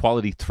movie. It's a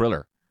quality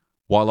thriller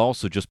while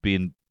also just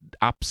being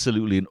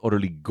absolutely and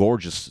utterly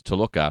gorgeous to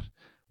look at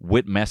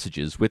with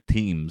messages, with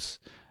themes.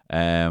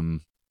 I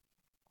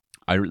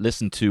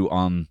listened to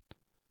on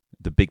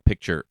the Big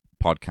Picture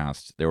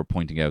podcast, they were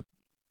pointing out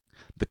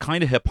the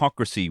kind of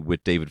hypocrisy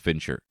with David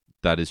Fincher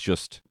that is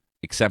just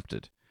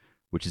accepted,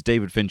 which is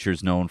David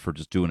Fincher's known for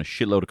just doing a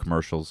shitload of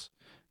commercials,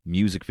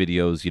 music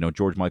videos,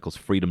 George Michael's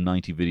Freedom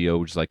 90 video,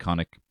 which is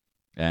iconic,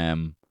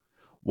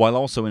 while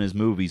also in his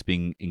movies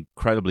being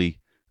incredibly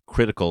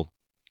critical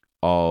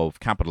of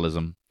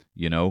capitalism,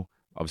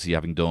 obviously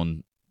having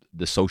done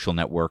The Social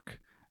Network,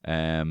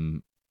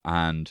 and,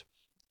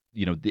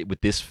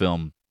 with this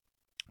film,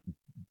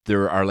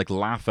 there are like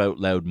laugh out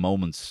loud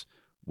moments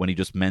when he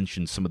just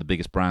mentions some of the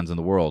biggest brands in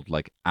the world,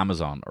 like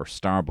Amazon or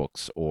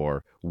Starbucks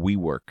or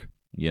WeWork,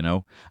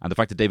 and the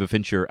fact that David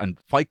Fincher and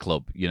Fight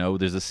Club,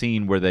 there's a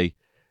scene where they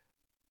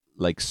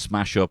like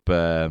smash up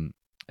like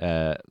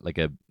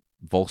a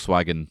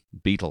Volkswagen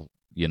Beetle,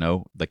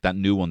 like that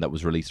new one that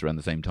was released around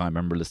the same time. I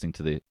remember listening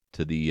to the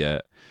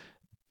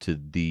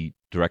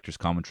director's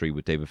commentary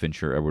with David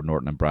Fincher, Edward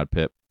Norton, and Brad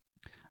Pitt,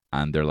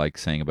 and they're like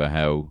saying about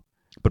how,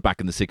 but back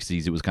in the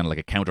 60s, it was kind of like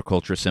a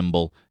counterculture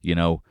symbol,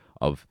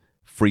 of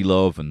free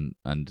love and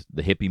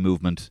the hippie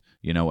movement,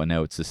 and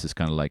now it's this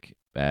kind of like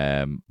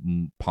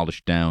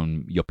polished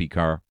down yuppie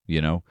car,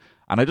 and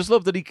I just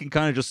love that he can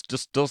kind of just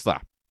does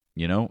that,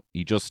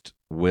 he just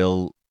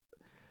will.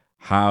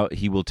 How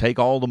he will take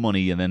all the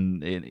money and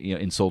then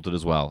insult it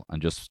as well,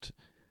 and just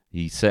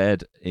he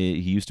said he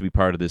used to be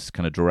part of this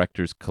kind of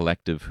directors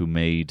collective who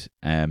made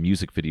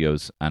music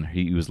videos, and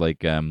he was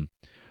like,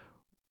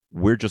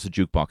 we're just a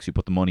jukebox. You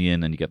put the money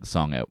in and you get the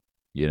song out,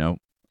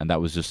 and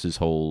that was just his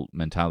whole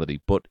mentality.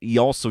 But he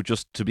also,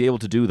 just to be able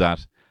to do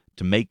that,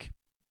 to make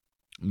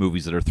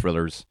movies that are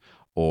thrillers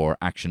or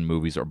action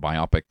movies or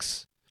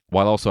biopics,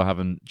 while also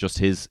having just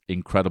his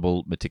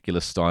incredible,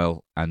 meticulous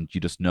style. And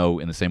you just know,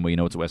 in the same way,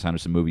 it's a Wes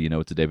Anderson movie,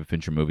 it's a David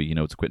Fincher movie,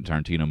 it's a Quentin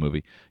Tarantino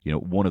movie,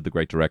 one of the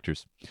great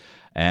directors.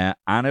 And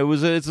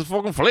it's a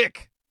fucking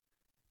flick.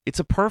 It's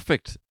a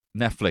perfect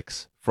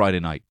Netflix Friday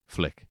night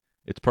flick.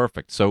 It's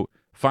perfect. So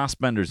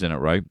Fassbender's in it,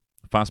 right?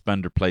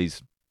 Fassbender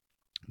plays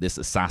this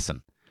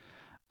assassin.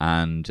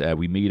 And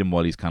we meet him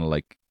while he's kind of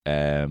like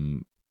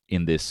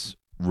in this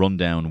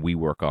rundown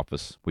WeWork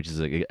office, which is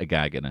a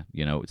gag in it.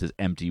 It's his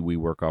empty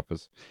WeWork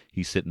office.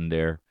 He's sitting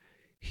there.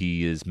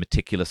 He is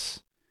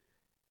meticulous.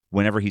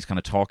 Whenever he's kind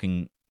of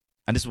talking,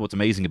 and this is what's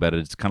amazing about it,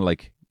 it's kind of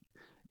like,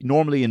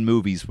 normally in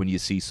movies, when you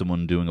see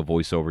someone doing a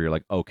voiceover, you're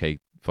like, okay,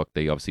 fuck,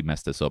 they obviously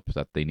messed this up,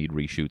 that they need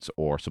reshoots,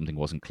 or something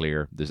wasn't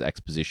clear. There's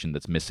exposition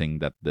that's missing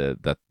that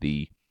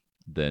the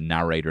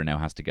narrator now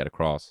has to get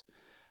across.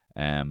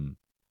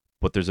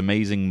 But there's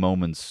amazing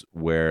moments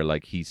where,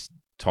 like, he's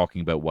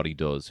talking about what he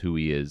does, who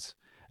he is,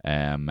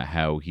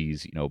 how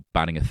he's,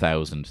 batting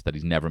 1,000, that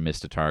he's never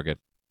missed a target,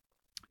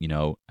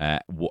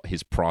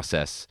 his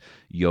process,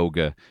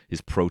 yoga, his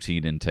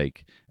protein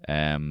intake,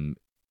 how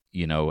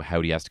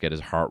he has to get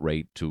his heart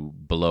rate to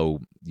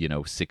below,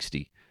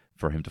 60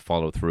 for him to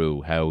follow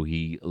through, how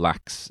he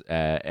lacks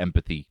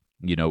empathy,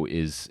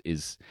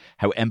 is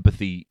how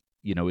empathy,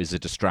 is a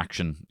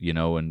distraction,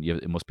 and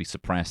it must be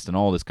suppressed and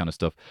all this kind of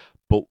stuff.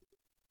 But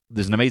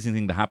there's an amazing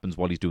thing that happens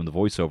while he's doing the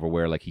voiceover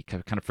where like he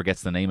kind of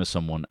forgets the name of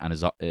someone and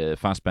his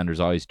Fassbender's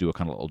eyes do a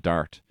kind of little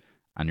dart.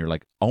 And you're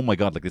like, oh my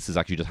God, like this is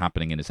actually just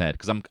happening in his head.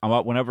 Because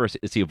whenever I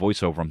see a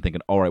voiceover, I'm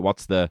thinking, all right,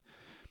 what's the,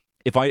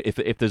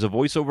 if there's a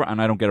voiceover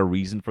and I don't get a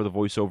reason for the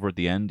voiceover at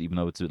the end, even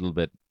though it's a little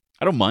bit,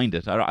 I don't mind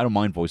it. I don't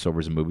mind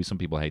voiceovers in movies. Some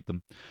people hate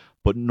them.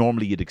 But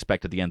normally you'd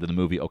expect at the end of the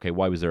movie, okay,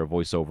 why was there a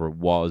voiceover?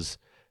 Was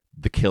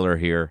the killer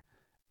here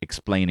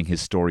explaining his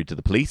story to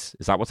the police?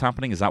 Is that what's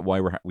happening? Is that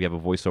why we have a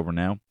voiceover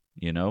now?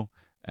 You know?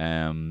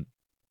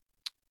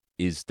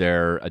 Is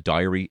there a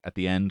diary at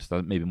the end?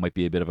 That maybe might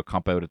be a bit of a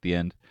cop-out at the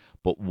end.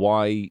 But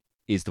why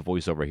is the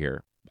voiceover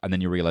here? And then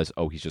you realize,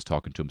 oh, he's just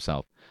talking to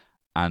himself.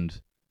 And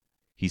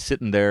he's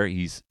sitting there.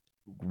 He's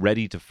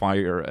ready to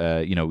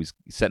fire. He's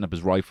setting up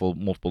his rifle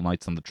multiple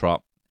nights on the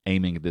trot,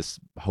 aiming at this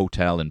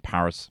hotel in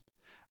Paris.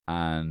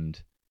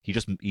 And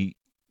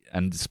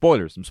and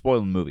spoilers. I'm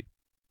spoiling the movie.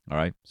 All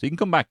right, so you can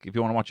come back if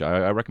you want to watch it.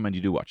 I recommend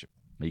you do watch it.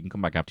 You can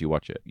come back after you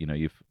watch it. You know,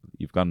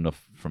 you've got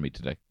enough from me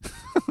today.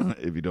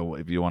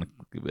 if you want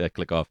to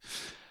click off.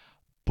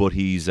 But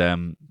he's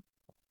and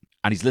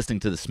he's listening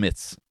to the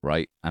Smiths,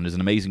 right? And there's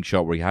an amazing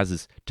shot where he has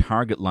his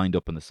target lined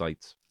up in the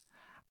sights,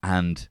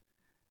 and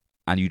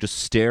you're just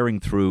staring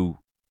through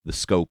the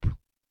scope.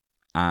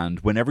 And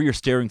whenever you're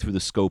staring through the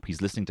scope,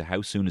 he's listening to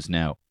 "How Soon Is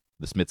Now,"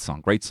 the Smiths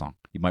song. Great song.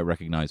 You might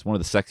recognize one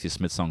of the sexiest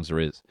Smith songs there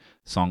is.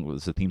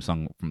 It's a theme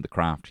song from The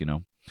Craft,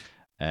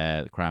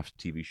 the Craft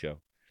TV show.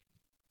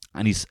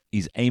 And he's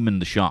aiming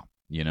the shot,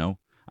 and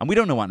we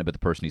don't know anything about the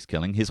person he's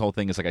killing. His whole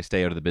thing is like, I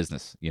stay out of the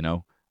business,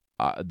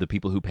 the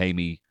people who pay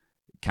me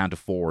can't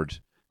afford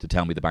to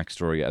tell me the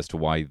backstory as to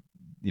why,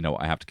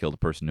 I have to kill the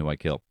person who I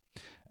kill.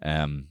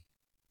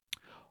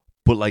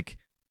 But like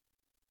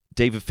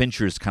David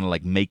Fincher's kind of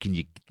like making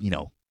you,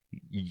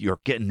 you're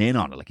getting in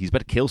on it. Like he's about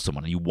to kill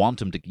someone and you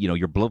want him to,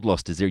 your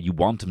bloodlust is there. You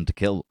want him to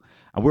kill.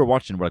 And we're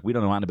watching, we're like, we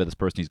don't know anything about this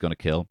person he's going to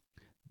kill.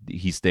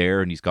 He's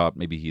there and he's got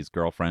maybe his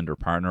girlfriend or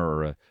partner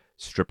or a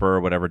stripper or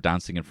whatever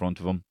dancing in front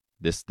of him.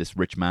 This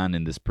rich man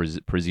in this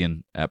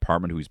Parisian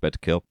apartment who he's about to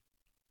kill.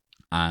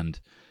 And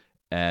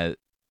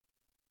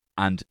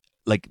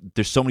like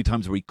there's so many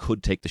times where he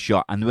could take the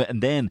shot, and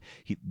then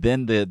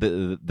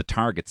the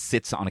target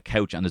sits on a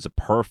couch and there's a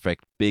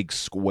perfect big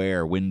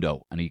square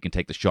window and he can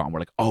take the shot, and we're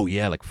like, oh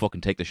yeah, like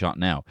fucking take the shot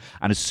now.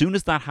 And as soon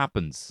as that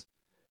happens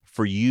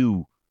for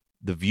you,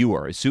 the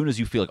viewer, as soon as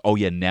you feel like, oh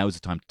yeah, now's the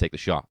time to take the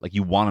shot, like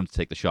you want him to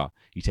take the shot,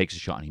 he takes the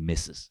shot and he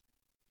misses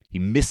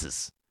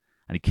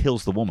and he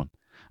kills the woman,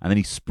 and then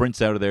he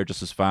sprints out of there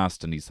just as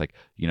fast, and he's like,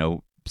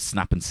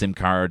 snapping SIM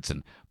cards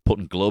and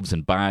putting gloves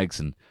in bags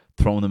and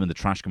throwing them in the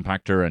trash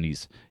compactor, and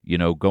he's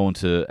going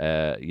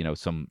to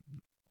some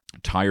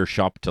tire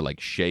shop to like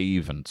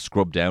shave and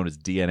scrub down his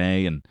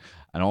DNA and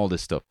all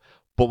this stuff.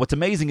 But what's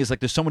amazing is like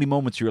there's so many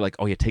moments you're like,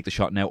 oh yeah, take the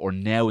shot now, or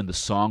now in the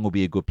song will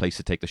be a good place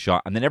to take the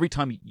shot. And then every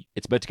time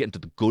it's about to get into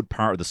the good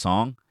part of the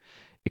song,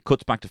 it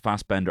cuts back to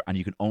Fassbender, and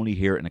you can only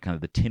hear it in a kind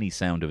of the tinny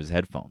sound of his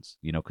headphones,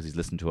 because he's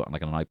listening to it on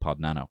like an iPod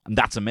Nano, and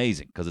that's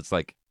amazing because it's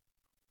like,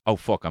 oh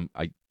fuck,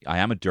 I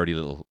am a dirty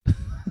little,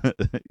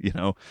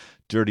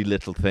 dirty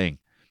little thing.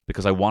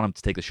 Because I want him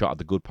to take the shot at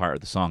the good part of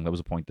the song. That was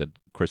a point that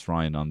Chris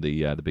Ryan on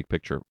the Big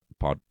Picture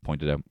pod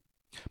pointed out.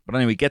 But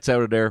anyway, he gets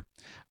out of there,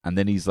 and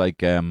then he's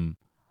like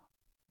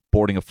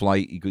boarding a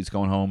flight. He's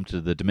going home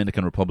to the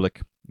Dominican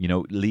Republic.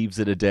 Leaves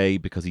it a day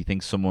because he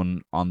thinks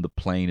someone on the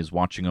plane is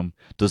watching him.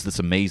 Does this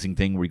amazing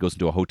thing where he goes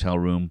into a hotel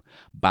room,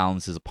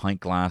 balances a pint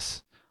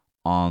glass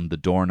on the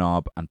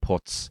doorknob, and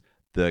puts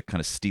the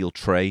kind of steel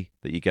tray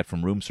that you get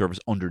from room service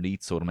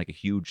underneath, so it'll make a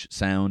huge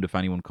sound if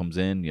anyone comes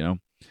in.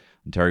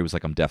 And Terry was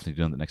like, I'm definitely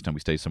doing it next time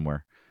we stay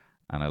somewhere.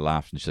 And I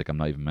laughed, and she's like, I'm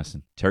not even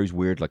messing. Terry's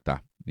weird like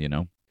that,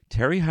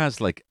 Terry has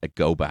like a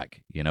go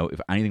bag,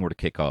 if anything were to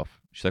kick off.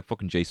 She's like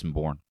fucking Jason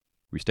Bourne.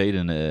 We stayed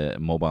in a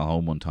mobile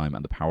home one time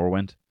and the power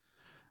went,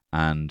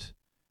 and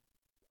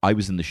I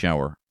was in the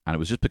shower, and it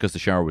was just because the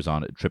shower was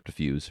on, it tripped a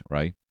fuse,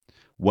 right?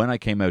 When I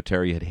came out,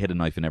 Terry had hid a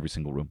knife in every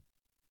single room,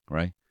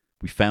 right?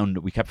 We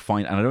kept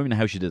finding, and I don't even know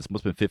how she did this, it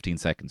must have been 15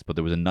 seconds, but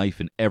there was a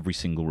knife in every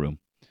single room.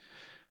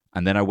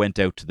 And then I went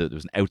out to there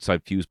was an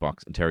outside fuse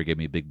box, and Terry gave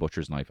me a big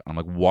butcher's knife. And I'm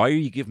like, why are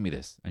you giving me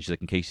this? And she's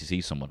like, in case you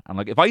see someone. I'm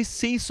like, if I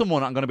see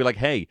someone, I'm going to be like,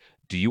 hey,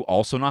 do you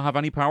also not have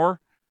any power?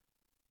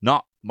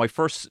 Not, my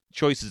first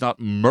choice is not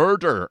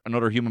murder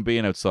another human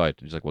being outside.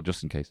 And she's like, well,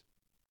 just in case.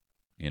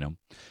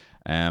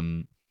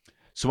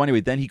 So anyway,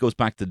 then he goes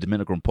back to the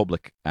Dominican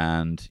Republic,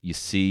 and you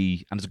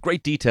see, and there's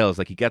great details,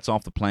 like he gets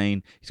off the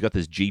plane, he's got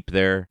this Jeep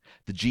there.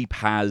 The Jeep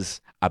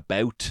has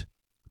about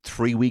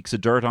 3 weeks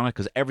of dirt on it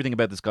because everything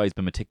about this guy has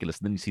been meticulous.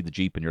 And then you see the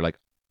Jeep and you're like,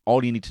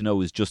 all you need to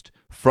know is just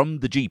from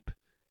the Jeep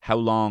how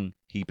long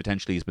he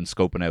potentially has been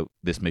scoping out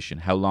this mission,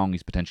 how long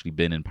he's potentially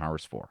been in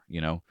Paris for,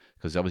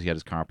 because obviously he had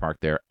his car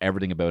parked there.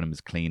 Everything about him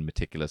is clean,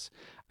 meticulous,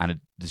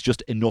 and there's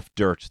just enough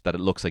dirt that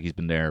it looks like he's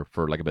been there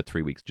for like about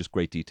 3 weeks. Just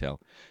great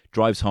detail.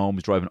 Drives home,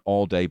 he's driving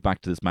all day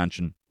back to this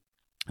mansion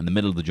in the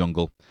middle of the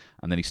jungle,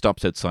 and then he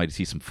stops outside to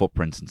see some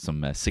footprints and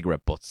some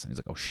cigarette butts, and he's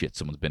like, oh shit,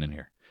 someone's been in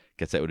here.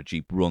 Gets out of the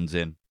Jeep, runs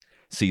in.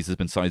 sees there's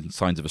been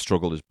signs of a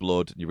struggle, there's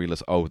blood, and you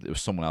realize, oh, there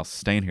was someone else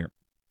staying here.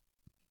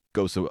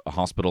 Goes to a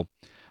hospital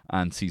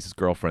and sees his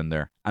girlfriend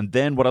there. And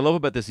then what I love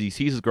about this is he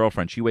sees his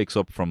girlfriend. She wakes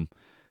up from,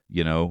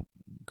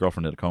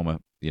 Girlfriend in a Coma,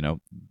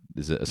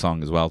 there's a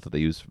song as well that they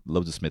use,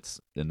 loads of Smiths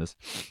in this.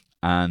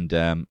 And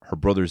her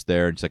brother's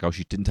there, and she's like, oh,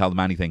 she didn't tell them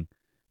anything,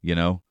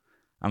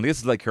 And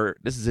this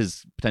is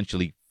his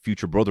potentially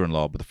future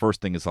brother-in-law, but the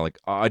first thing is like,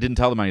 oh, I didn't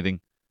tell them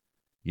anything,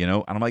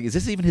 And I'm like, is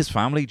this even his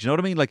family? Do you know what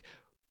I mean? Like,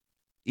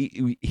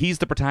 he's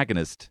the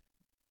protagonist.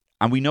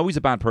 And we know he's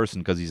a bad person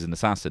because he's an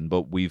assassin,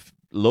 but we've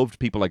loved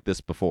people like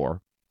this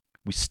before.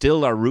 We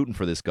still are rooting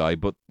for this guy,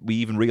 but we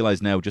even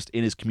realize now, just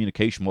in his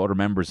communication with other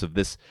members of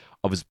his,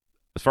 as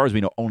far as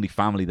we know, only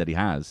family that he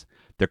has,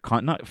 they're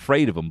not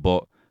afraid of him,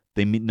 but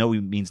they know he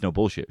means no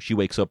bullshit. She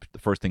wakes up, the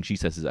first thing she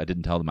says is, I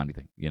didn't tell them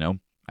anything,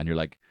 And you're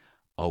like,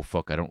 oh,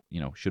 fuck, I don't,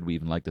 should we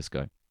even like this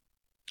guy?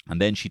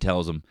 And then she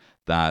tells him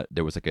that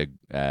there was like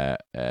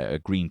a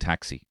green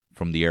taxi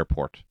from the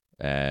airport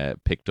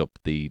picked up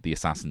the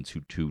assassins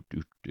who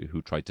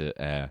tried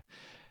to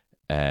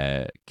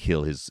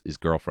kill his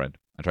girlfriend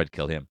and tried to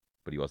kill him,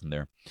 but he wasn't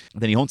there.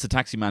 And then he hunts the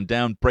taxi man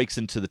down, breaks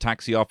into the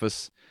taxi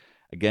office,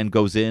 again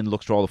goes in,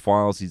 looks through all the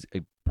files. He's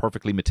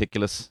perfectly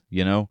meticulous,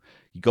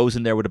 He goes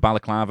in there with a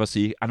balaclava,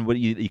 and when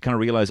you kind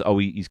of realize, oh,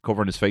 he's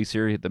covering his face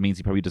here. That means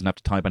he probably doesn't have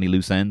to tie up any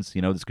loose ends.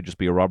 This could just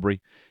be a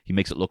robbery. He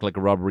makes it look like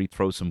a robbery,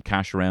 throws some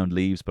cash around,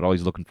 leaves, but all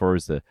he's looking for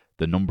is the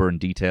number and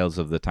details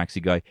of the taxi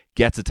guy.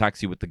 Gets a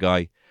taxi with the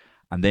guy,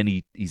 and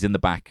then he's in the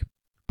back,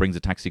 brings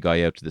the taxi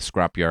guy out to the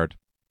scrapyard,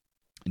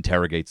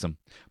 interrogates him,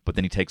 but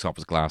then he takes off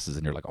his glasses,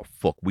 and you're like, oh,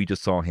 fuck, we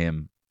just saw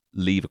him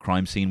leave a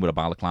crime scene with a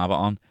balaclava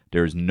on.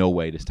 There is no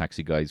way this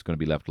taxi guy is going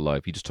to be left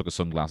alive. He just took his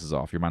sunglasses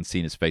off. Your man's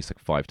seen his face like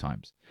 5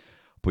 times.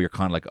 But you're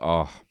kind of like,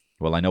 oh,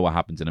 well, I know what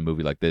happens in a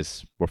movie like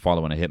this. We're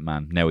following a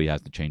hitman. Now he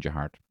has to change of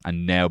heart.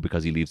 And now,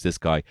 because he leaves this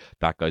guy,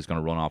 that guy's going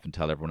to run off and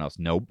tell everyone else,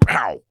 no,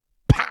 pow,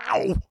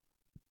 pow.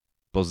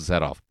 Blows his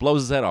head off.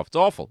 Blows his head off. It's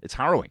awful. It's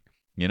harrowing.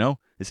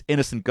 This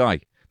innocent guy,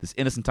 this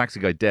innocent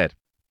taxi guy dead.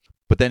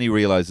 But then he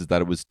realizes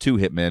that it was 2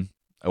 hitmen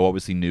who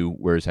obviously knew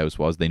where his house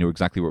was. They knew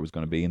exactly where it was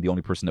going to be. And the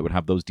only person that would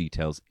have those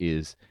details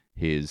is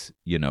his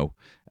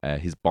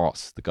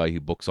boss, the guy who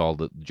books all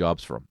the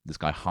jobs for him. This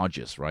guy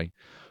Hodges, right?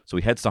 So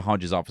he heads to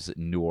Hodges' office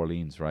in New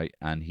Orleans, right?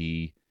 And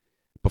he,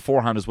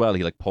 beforehand as well,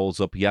 he pulls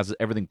up. He has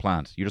everything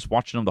planned. You're just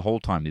watching him the whole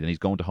time. Then he's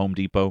going to Home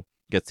Depot,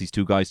 gets these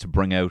 2 guys to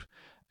bring out,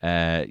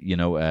 a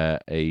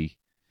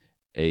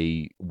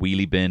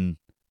wheelie bin,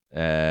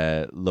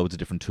 loads of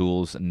different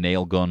tools, a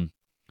nail gun,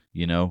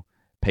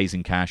 pays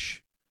in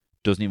cash.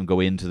 Doesn't even go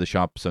into the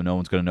shop, so no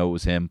one's going to know it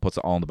was him. Puts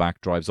it all in the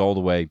back, drives all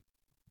the way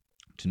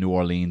to New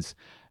Orleans,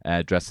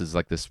 dresses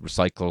like this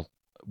recycle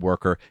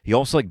worker. He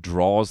also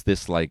draws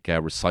this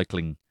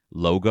recycling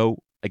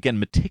logo, again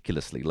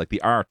meticulously. Like,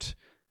 the art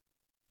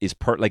is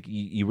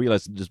you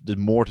realize there's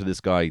more to this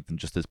guy than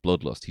just this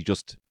bloodlust. He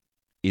just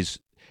is.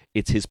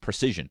 It's his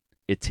precision.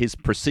 It's his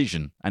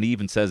precision, and he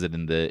even says it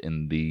in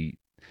the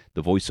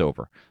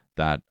voiceover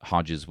that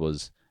Hodges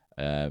was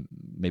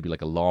maybe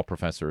like a law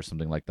professor or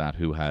something like that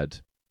who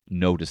had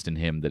noticed in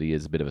him that he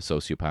is a bit of a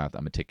sociopath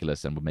and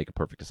meticulous and would make a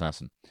perfect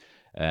assassin.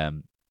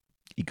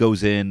 He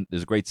goes in.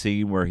 There's a great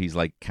scene where he's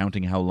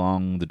counting how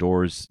long the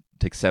doors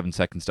take 7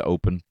 seconds to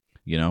open.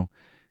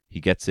 He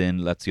gets in,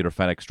 lets the other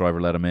FedEx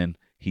driver let him in.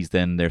 He's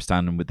then there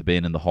standing with the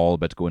bin in the hall,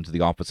 about to go into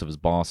the office of his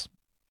boss.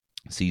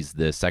 Sees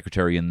the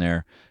secretary in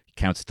there. He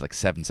counts it to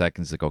 7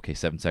 seconds. Okay,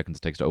 7 seconds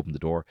it takes to open the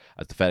door.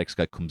 As the FedEx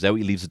guy comes out,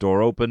 he leaves the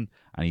door open,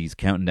 and he's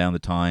counting down the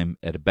time.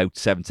 At about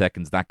 7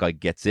 seconds, that guy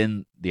gets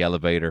in the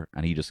elevator,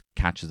 and he just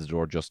catches the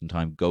door just in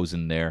time, goes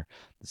in there.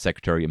 The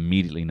secretary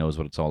immediately knows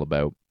what it's all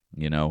about.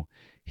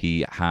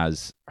 He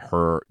has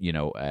her,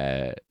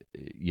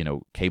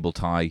 cable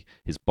tie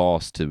his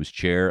boss to his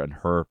chair and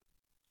her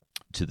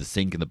to the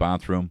sink in the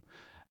bathroom.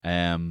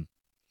 And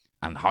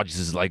Hodges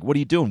is like, what are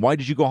you doing? Why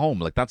did you go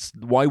home?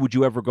 Why would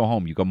you ever go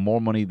home? You got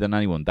more money than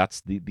anyone.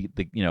 That's the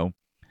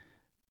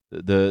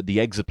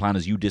exit plan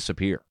is you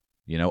disappear.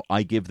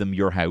 I give them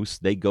your house.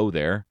 They go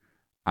there.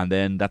 And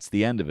then that's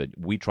the end of it.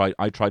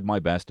 I tried my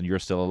best and you're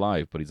still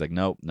alive. But he's like,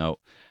 no.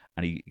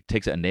 And he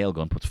takes out a nail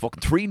gun, puts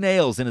fucking 3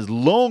 nails in his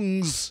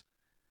lungs.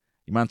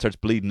 Your man starts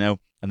bleeding out.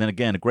 And then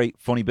again, a great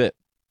funny bit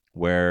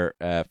where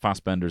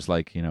Fassbender's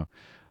like,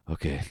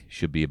 okay,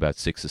 should be about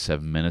 6 to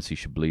 7 minutes. He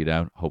should bleed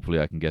out. Hopefully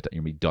I can get that. He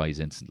dies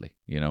instantly.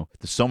 There's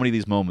so many of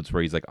these moments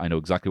where he's like, I know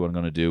exactly what I'm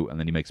going to do. And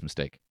then he makes a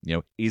mistake.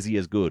 Is he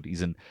as good?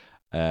 He's in,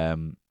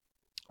 I've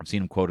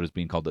seen him quoted as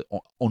being called the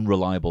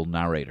unreliable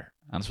narrator.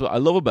 And that's what I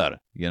love about it.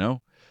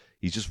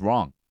 He's just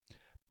wrong.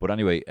 But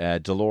anyway,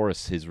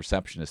 Dolores, his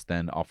receptionist,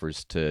 then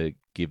offers to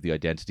give the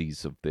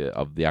identities of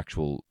the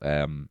actual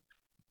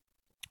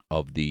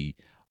of the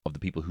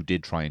people who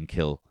did try and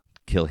kill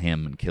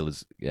him and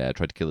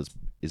tried to kill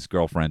his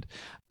girlfriend,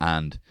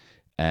 and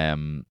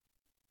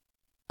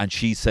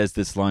she says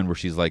this line where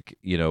she's like,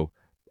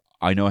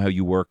 I know how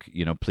you work.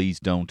 Please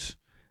don't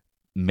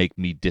make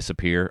me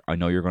disappear. I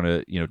know you're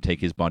gonna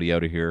take his body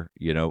out of here.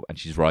 And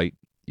she's right.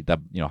 That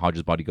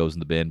Hodges' body goes in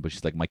the bin, but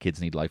she's like, my kids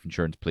need life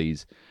insurance,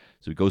 please.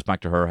 So he goes back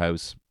to her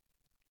house.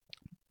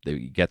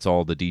 He gets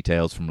all the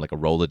details from like a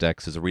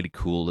Rolodex. There's a really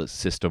cool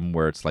system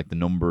where it's like the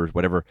numbers,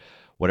 whatever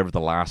the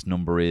last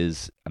number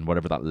is, and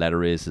whatever that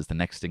letter is the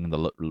next thing in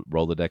the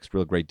Rolodex.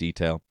 Real great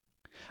detail.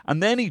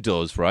 And then he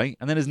does, right?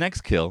 And then his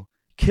next kill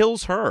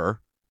kills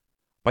her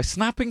by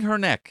snapping her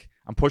neck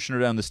and pushing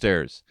her down the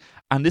stairs.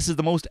 And this is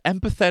the most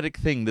empathetic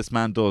thing this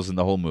man does in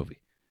the whole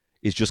movie,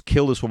 is just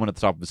kill this woman at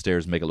the top of the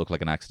stairs and make it look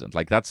like an accident.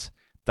 Like that's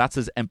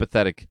as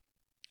empathetic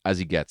as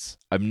he gets.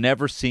 I've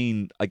never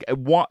seen, like,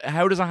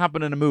 how does that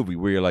happen in a movie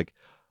where you're like,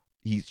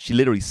 she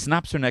literally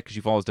snaps her neck as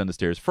she falls down the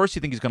stairs. First you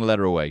think he's going to let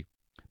her away,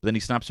 but then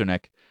he snaps her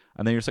neck,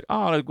 and then you're just like,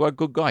 oh, what a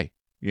good guy,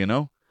 you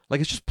know? Like,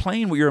 it's just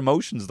playing with your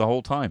emotions the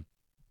whole time.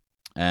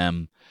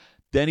 Then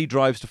he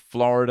drives to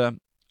Florida,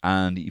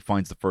 and he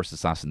finds the first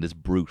assassin, this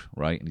brute,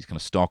 right? And he's kind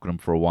of stalking him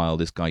for a while.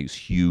 This guy who's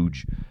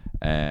huge.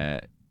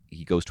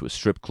 He goes to a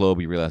strip club.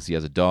 He realizes he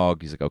has a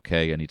dog. He's like,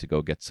 okay, I need to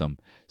go get some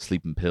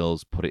sleeping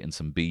pills, put it in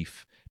some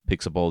beef,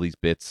 picks up all these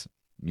bits,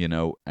 you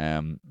know,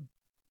 and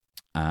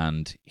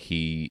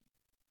he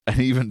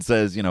even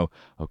says, you know,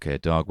 okay, a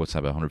dog, what's that,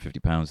 about 150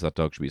 pounds? That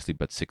dog should be asleep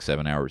about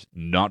 6-7 hours.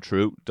 Not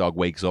true. Dog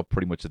wakes up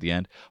pretty much at the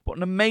end. But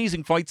an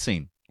amazing fight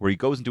scene where he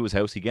goes into his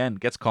house again,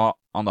 gets caught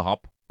on the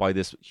hop by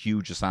this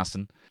huge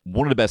assassin.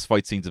 One of the best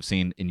fight scenes I've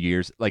seen in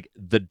years. Like,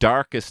 the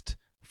darkest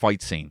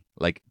fight scene,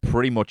 like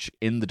pretty much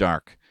in the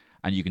dark,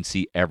 and you can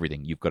see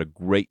everything. You've got a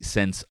great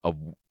sense of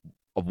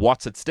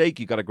what's at stake.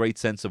 You've got a great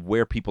sense of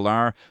where people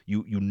are.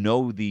 You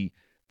know the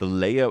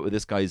layout of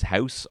this guy's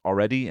house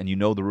already, and you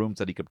know the rooms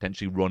that he could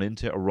potentially run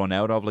into or run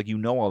out of. Like, you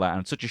know all that,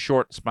 and it's such a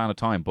short span of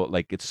time, but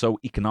like, it's so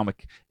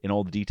economic in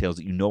all the details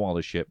that you know all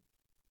this shit.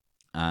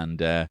 And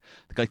the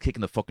guy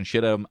kicking the fucking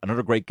shit out of him.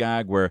 Another great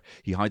gag where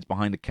he hides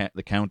behind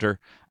the counter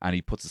and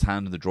he puts his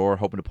hand in the drawer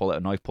hoping to pull out a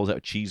knife, pulls out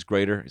a cheese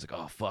grater. He's like,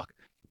 oh fuck,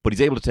 but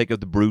he's able to take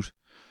out the brute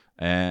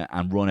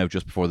and run out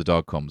just before the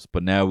dog comes.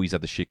 But now he's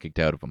had the shit kicked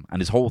out of him,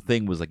 and his whole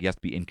thing was like, he has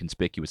to be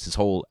inconspicuous. His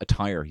whole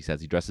attire, he says,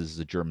 he dresses as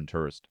a German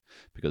tourist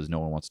because no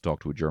one wants to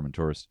talk to a German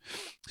tourist.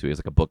 So he has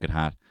like a bucket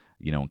hat,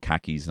 you know, and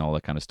khakis and all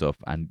that kind of stuff,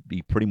 and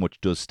he pretty much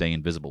does stay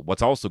invisible.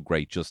 What's also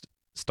great, just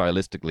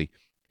stylistically,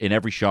 in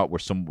every shot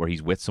where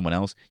he's with someone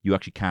else, you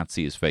actually can't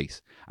see his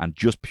face, and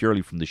just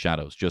purely from the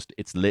shadows, just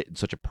it's lit in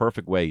such a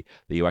perfect way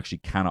that you actually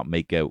cannot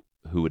make out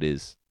who it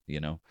is, you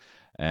know.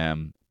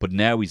 But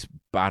now he's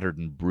battered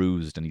and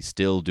bruised, and he's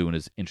still doing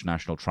his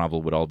international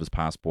travel with all of his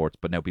passports.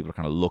 But now people are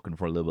kind of looking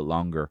for a little bit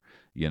longer,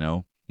 you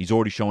know. He's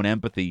already shown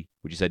empathy,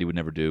 which he said he would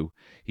never do.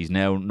 He's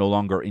now no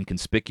longer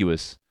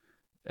inconspicuous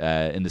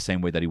in the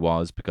same way that he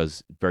was,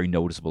 because very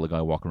noticeable, a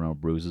guy walking around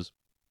with bruises.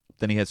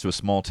 Then he heads to a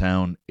small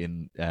town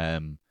in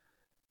kind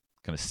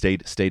of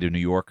state of New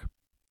York,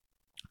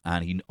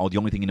 and the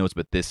only thing he knows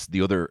about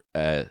the other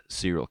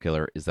serial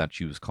killer, is that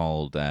she was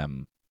called what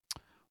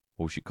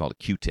was she called, a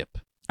Q-tip,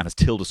 and it's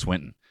Tilda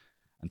Swinton.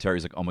 And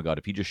Terry's like, oh my god,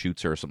 if he just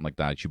shoots her or something like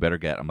that, you better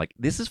get. I'm like,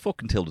 this is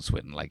fucking Tilda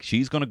Swinton. Like,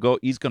 he's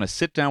gonna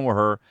sit down with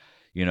her,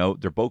 you know,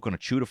 they're both gonna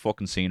chew the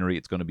fucking scenery.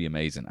 It's gonna be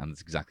amazing, and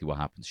that's exactly what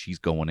happens. She's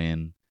going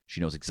in.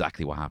 She knows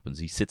exactly what happens.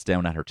 He sits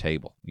down at her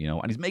table, you know,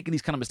 and he's making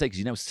these kind of mistakes.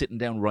 He's now sitting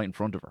down right in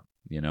front of her,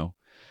 you know.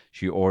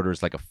 She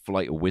orders like a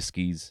flight of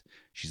whiskeys.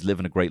 She's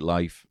living a great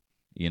life,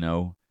 you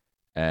know.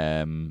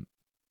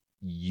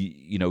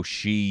 You know,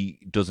 she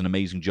does an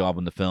amazing job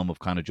in the film of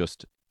kind of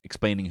just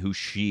explaining who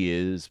she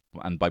is,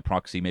 and by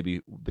proxy,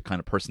 maybe the kind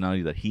of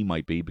personality that he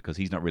might be, because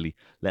he's not really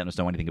letting us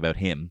know anything about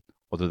him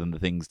other than the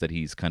things that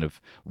he's kind of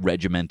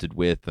regimented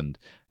with, and,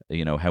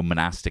 you know, how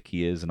monastic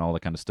he is and all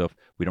that kind of stuff.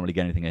 We don't really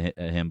get anything at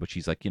him, but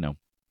she's like, you know,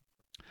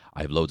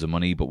 I have loads of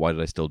money, but why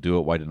did I still do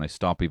it? Why didn't I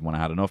stop even when I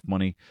had enough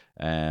money?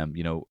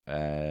 You know,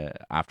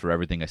 after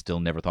everything, I still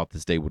never thought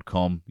this day would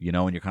come, you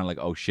know, and you're kind of like,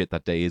 oh shit,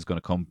 that day is going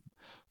to come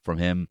from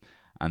him.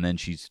 And then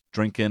she's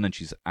drinking and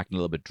she's acting a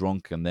little bit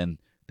drunk, and then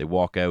they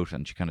walk out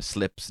and she kind of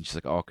slips and she's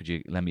like, oh, could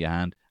you lend me a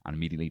hand? And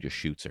immediately just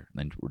shoots her,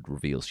 and then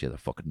reveals she has a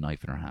fucking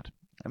knife in her hand.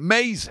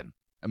 Amazing.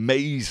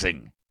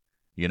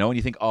 You know, and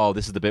you think, oh,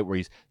 this is the bit where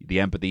he's the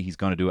empathy, he's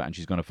going to do it and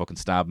she's going to fucking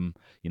stab him.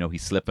 You know,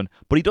 he's slipping,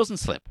 but he doesn't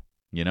slip.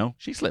 You know,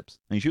 she slips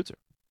and he shoots her.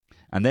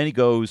 And then he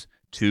goes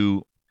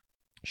to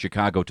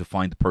Chicago to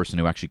find the person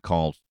who actually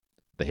called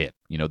the hit.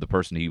 You know, the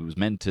person he was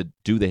meant to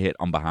do the hit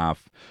on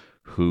behalf,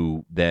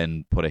 who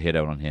then put a hit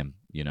out on him,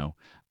 you know.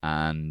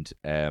 And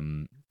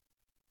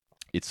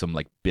it's some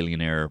like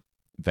billionaire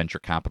venture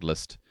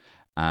capitalist,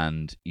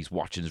 and he's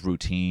watching his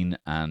routine,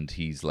 and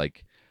he's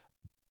like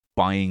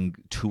buying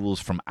tools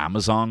from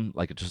Amazon,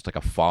 like just like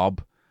a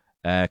fob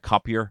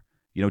copier,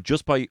 you know,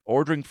 just by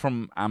ordering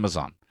from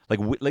Amazon. Like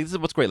this is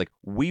what's great. Like,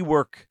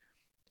 WeWork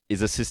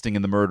is assisting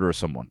in the murder of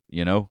someone,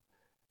 you know.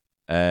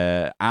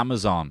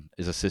 Amazon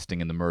is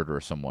assisting in the murder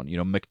of someone. You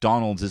know,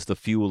 McDonald's is the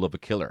fuel of a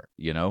killer,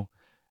 you know.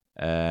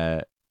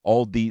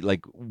 All the,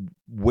 like,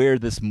 where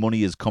this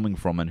money is coming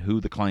from and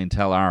who the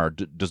clientele are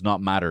does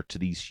not matter to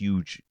these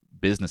huge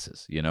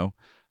businesses, you know.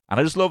 And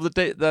I just love that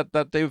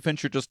that David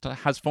Fincher just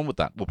has fun with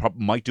that. Well,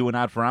 probably might do an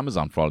ad for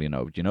Amazon for all you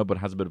know, but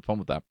has a bit of fun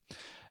with that.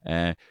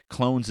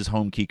 Clones his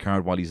home key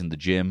card while he's in the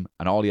gym,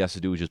 and all he has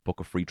to do is just book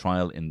a free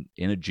trial in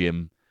a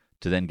gym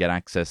to then get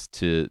access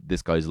to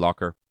this guy's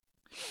locker,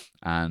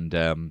 and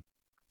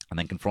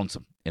then confronts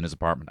him in his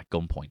apartment at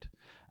gunpoint.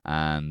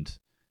 And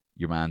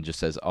your man just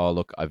says, "Oh,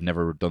 look, I've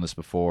never done this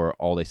before.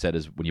 All they said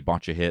is when you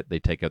botch a hit, they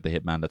take out the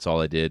hitman. That's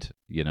all I did,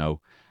 you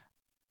know."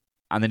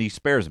 And then he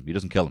spares him. He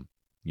doesn't kill him,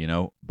 you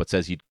know, but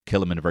says he'd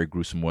kill him in a very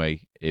gruesome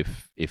way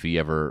if he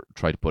ever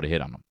tried to put a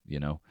hit on him, you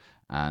know.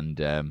 And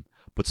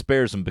but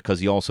spares him because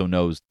he also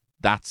knows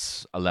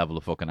that's a level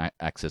of fucking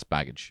excess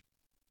baggage,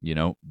 you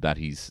know, that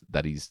he's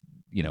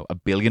you know, a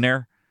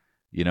billionaire,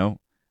 you know.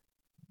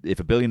 If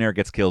a billionaire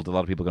gets killed, a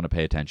lot of people are going to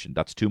pay attention.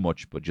 That's too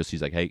much, but just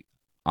he's like, "Hey,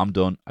 I'm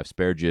done. I've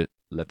spared you.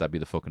 Let that be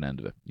the fucking end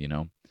of it," you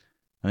know. And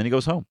then he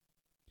goes home.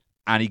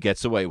 And he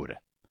gets away with it.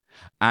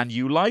 And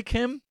you like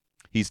him.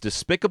 He's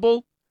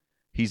despicable.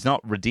 He's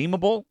not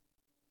redeemable.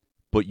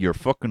 But you're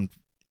fucking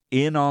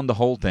in on the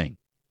whole thing.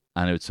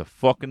 And it's a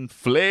fucking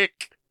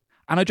flick.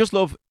 And I just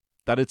love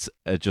that it's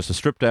just a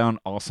stripped-down,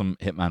 awesome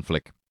Hitman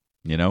flick.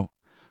 You know?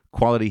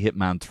 Quality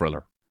Hitman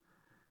thriller.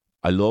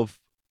 I love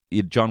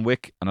John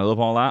Wick, and I love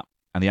all that.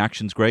 And the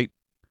action's great.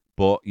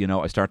 But, you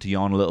know, I start to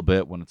yawn a little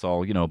bit when it's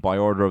all, you know, by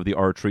order of the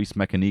Oratrice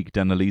Mécanique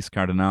d'Annalise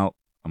Cardinal.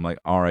 I'm like,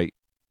 all right,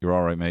 you're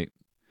all right, mate.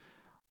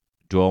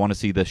 Do I want to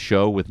see the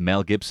show with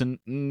Mel Gibson?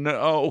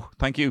 No,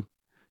 thank you.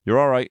 You're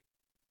all right.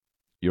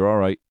 You're all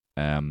right.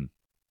 And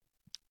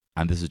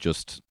this is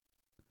just...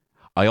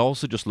 I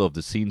also just love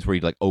the scenes where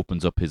he, like,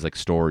 opens up his, like,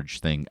 storage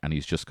thing and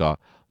he's just got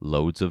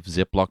loads of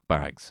Ziploc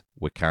bags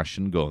with cash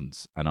and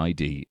guns and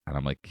ID. And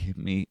I'm like, give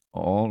me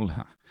all.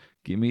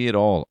 Give me it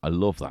all. I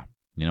love that.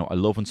 You know, I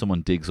love when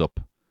someone digs up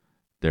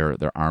their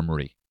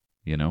armory,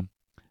 you know.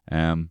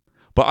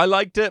 But I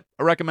liked it.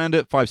 I recommend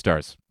it. 5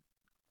 stars.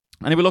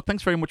 Anyway, look,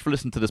 thanks very much for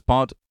listening to this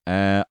pod.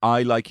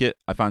 I like it.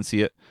 I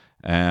fancy it.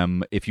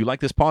 If you like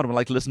this pod and would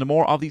like to listen to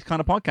more of these kind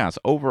of podcasts,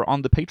 over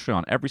on the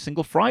Patreon every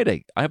single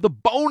Friday, I have the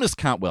bonus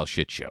Cantwell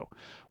shit show,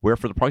 where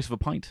for the price of a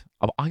pint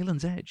of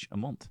Island's Edge a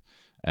month,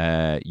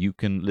 you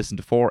can listen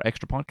to 4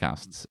 extra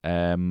podcasts.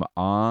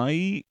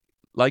 I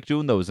like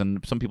doing those,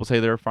 and some people say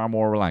they're far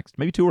more relaxed,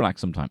 maybe too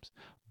relaxed sometimes,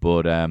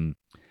 but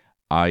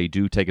I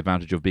do take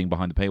advantage of being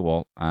behind the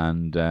paywall,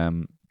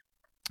 and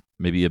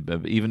maybe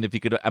even if you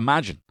could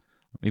imagine,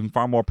 even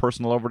far more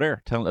personal over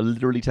there,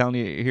 literally telling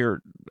you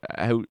here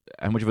how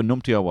much of a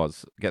numpty I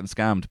was getting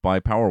scammed by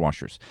power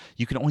washers.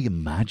 You can only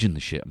imagine the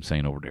shit I'm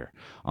saying over there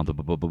on the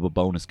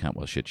bonus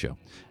Cantwell shit show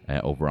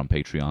over on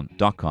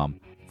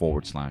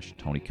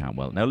patreon.com/Tony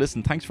Cantwell. Now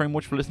listen, thanks very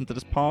much for listening to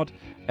this pod.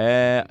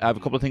 I have a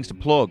couple of things to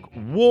plug.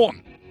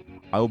 One,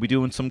 I will be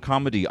doing some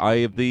comedy. I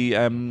have the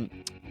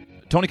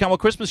Tony Cantwell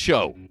Christmas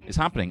show is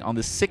happening on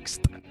the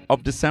 6th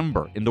of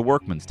December in the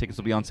Workman's. Tickets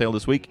will be on sale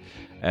this week.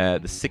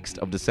 The 6th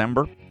of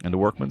December in the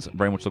Workman's. I'm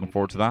very much looking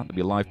forward to that. It'll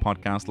be a live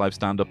podcast, live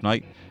stand-up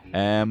night.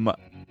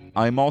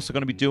 I'm also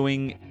going to be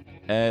doing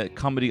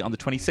comedy on the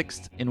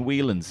 26th in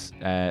Whelan's,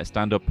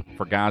 stand-up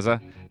for Gaza.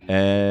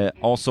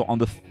 Also on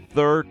the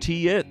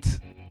 30th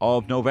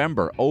of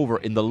November over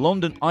in the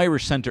London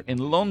Irish Centre in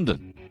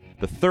London.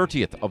 The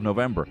 30th of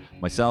November,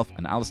 myself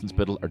and Alison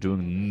Spittle are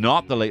doing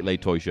Not the Late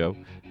Late Toy Show,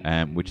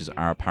 which is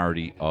our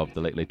parody of the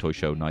Late Late Toy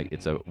Show night.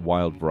 It's a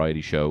wild variety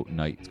show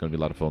night. It's going to be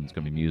a lot of fun. It's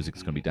going to be music.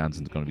 It's going to be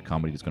dancing. It's going to be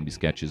comedy. There's going to be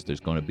sketches. There's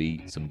going to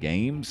be some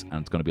games,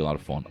 and it's going to be a lot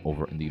of fun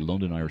over in the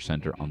London Irish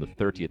Centre on the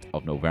 30th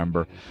of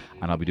November.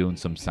 And I'll be doing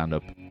some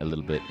stand-up a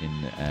little bit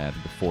in the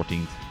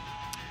 14th.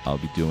 I'll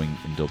be doing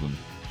in Dublin,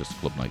 just a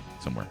club night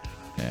somewhere.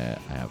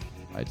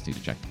 I just need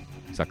to check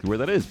exactly where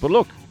that is. But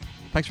look,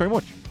 thanks very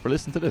much for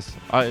listening to this.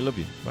 I love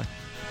you. Bye.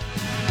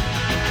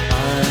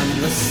 I am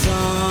the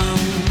sun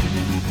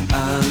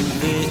and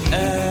the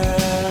air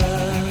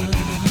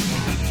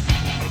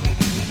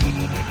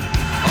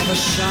of a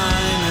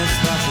shyness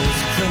that is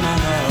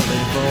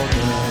criminally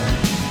vulgar.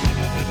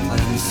 I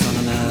am the sun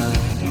and air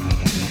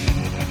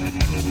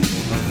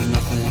of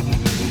nothing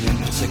in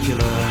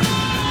particular.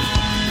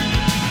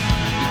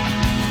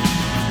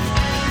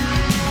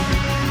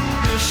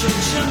 You shut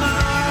your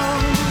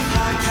mouth,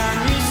 how can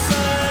you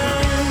say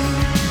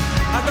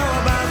I go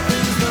about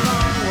things the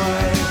wrong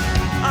way?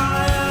 I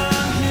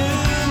am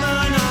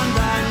human and I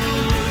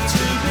need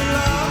to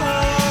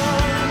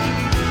belong,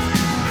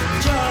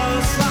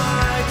 just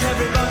like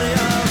everybody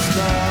else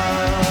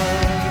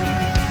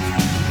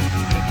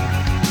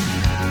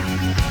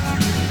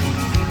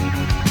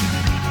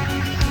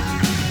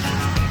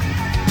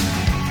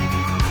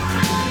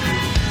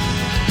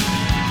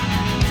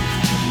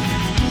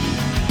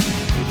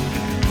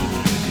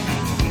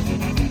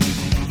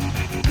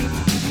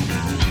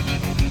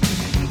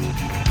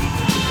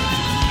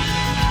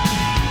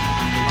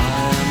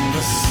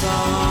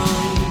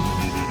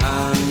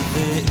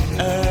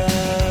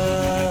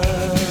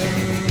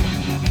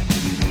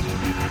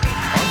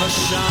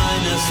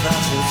shyness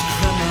that is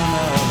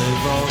criminally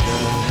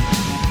vulgar.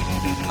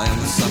 I am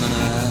the sun and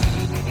air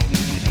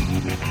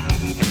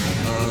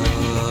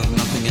of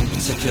nothing in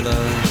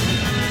particular.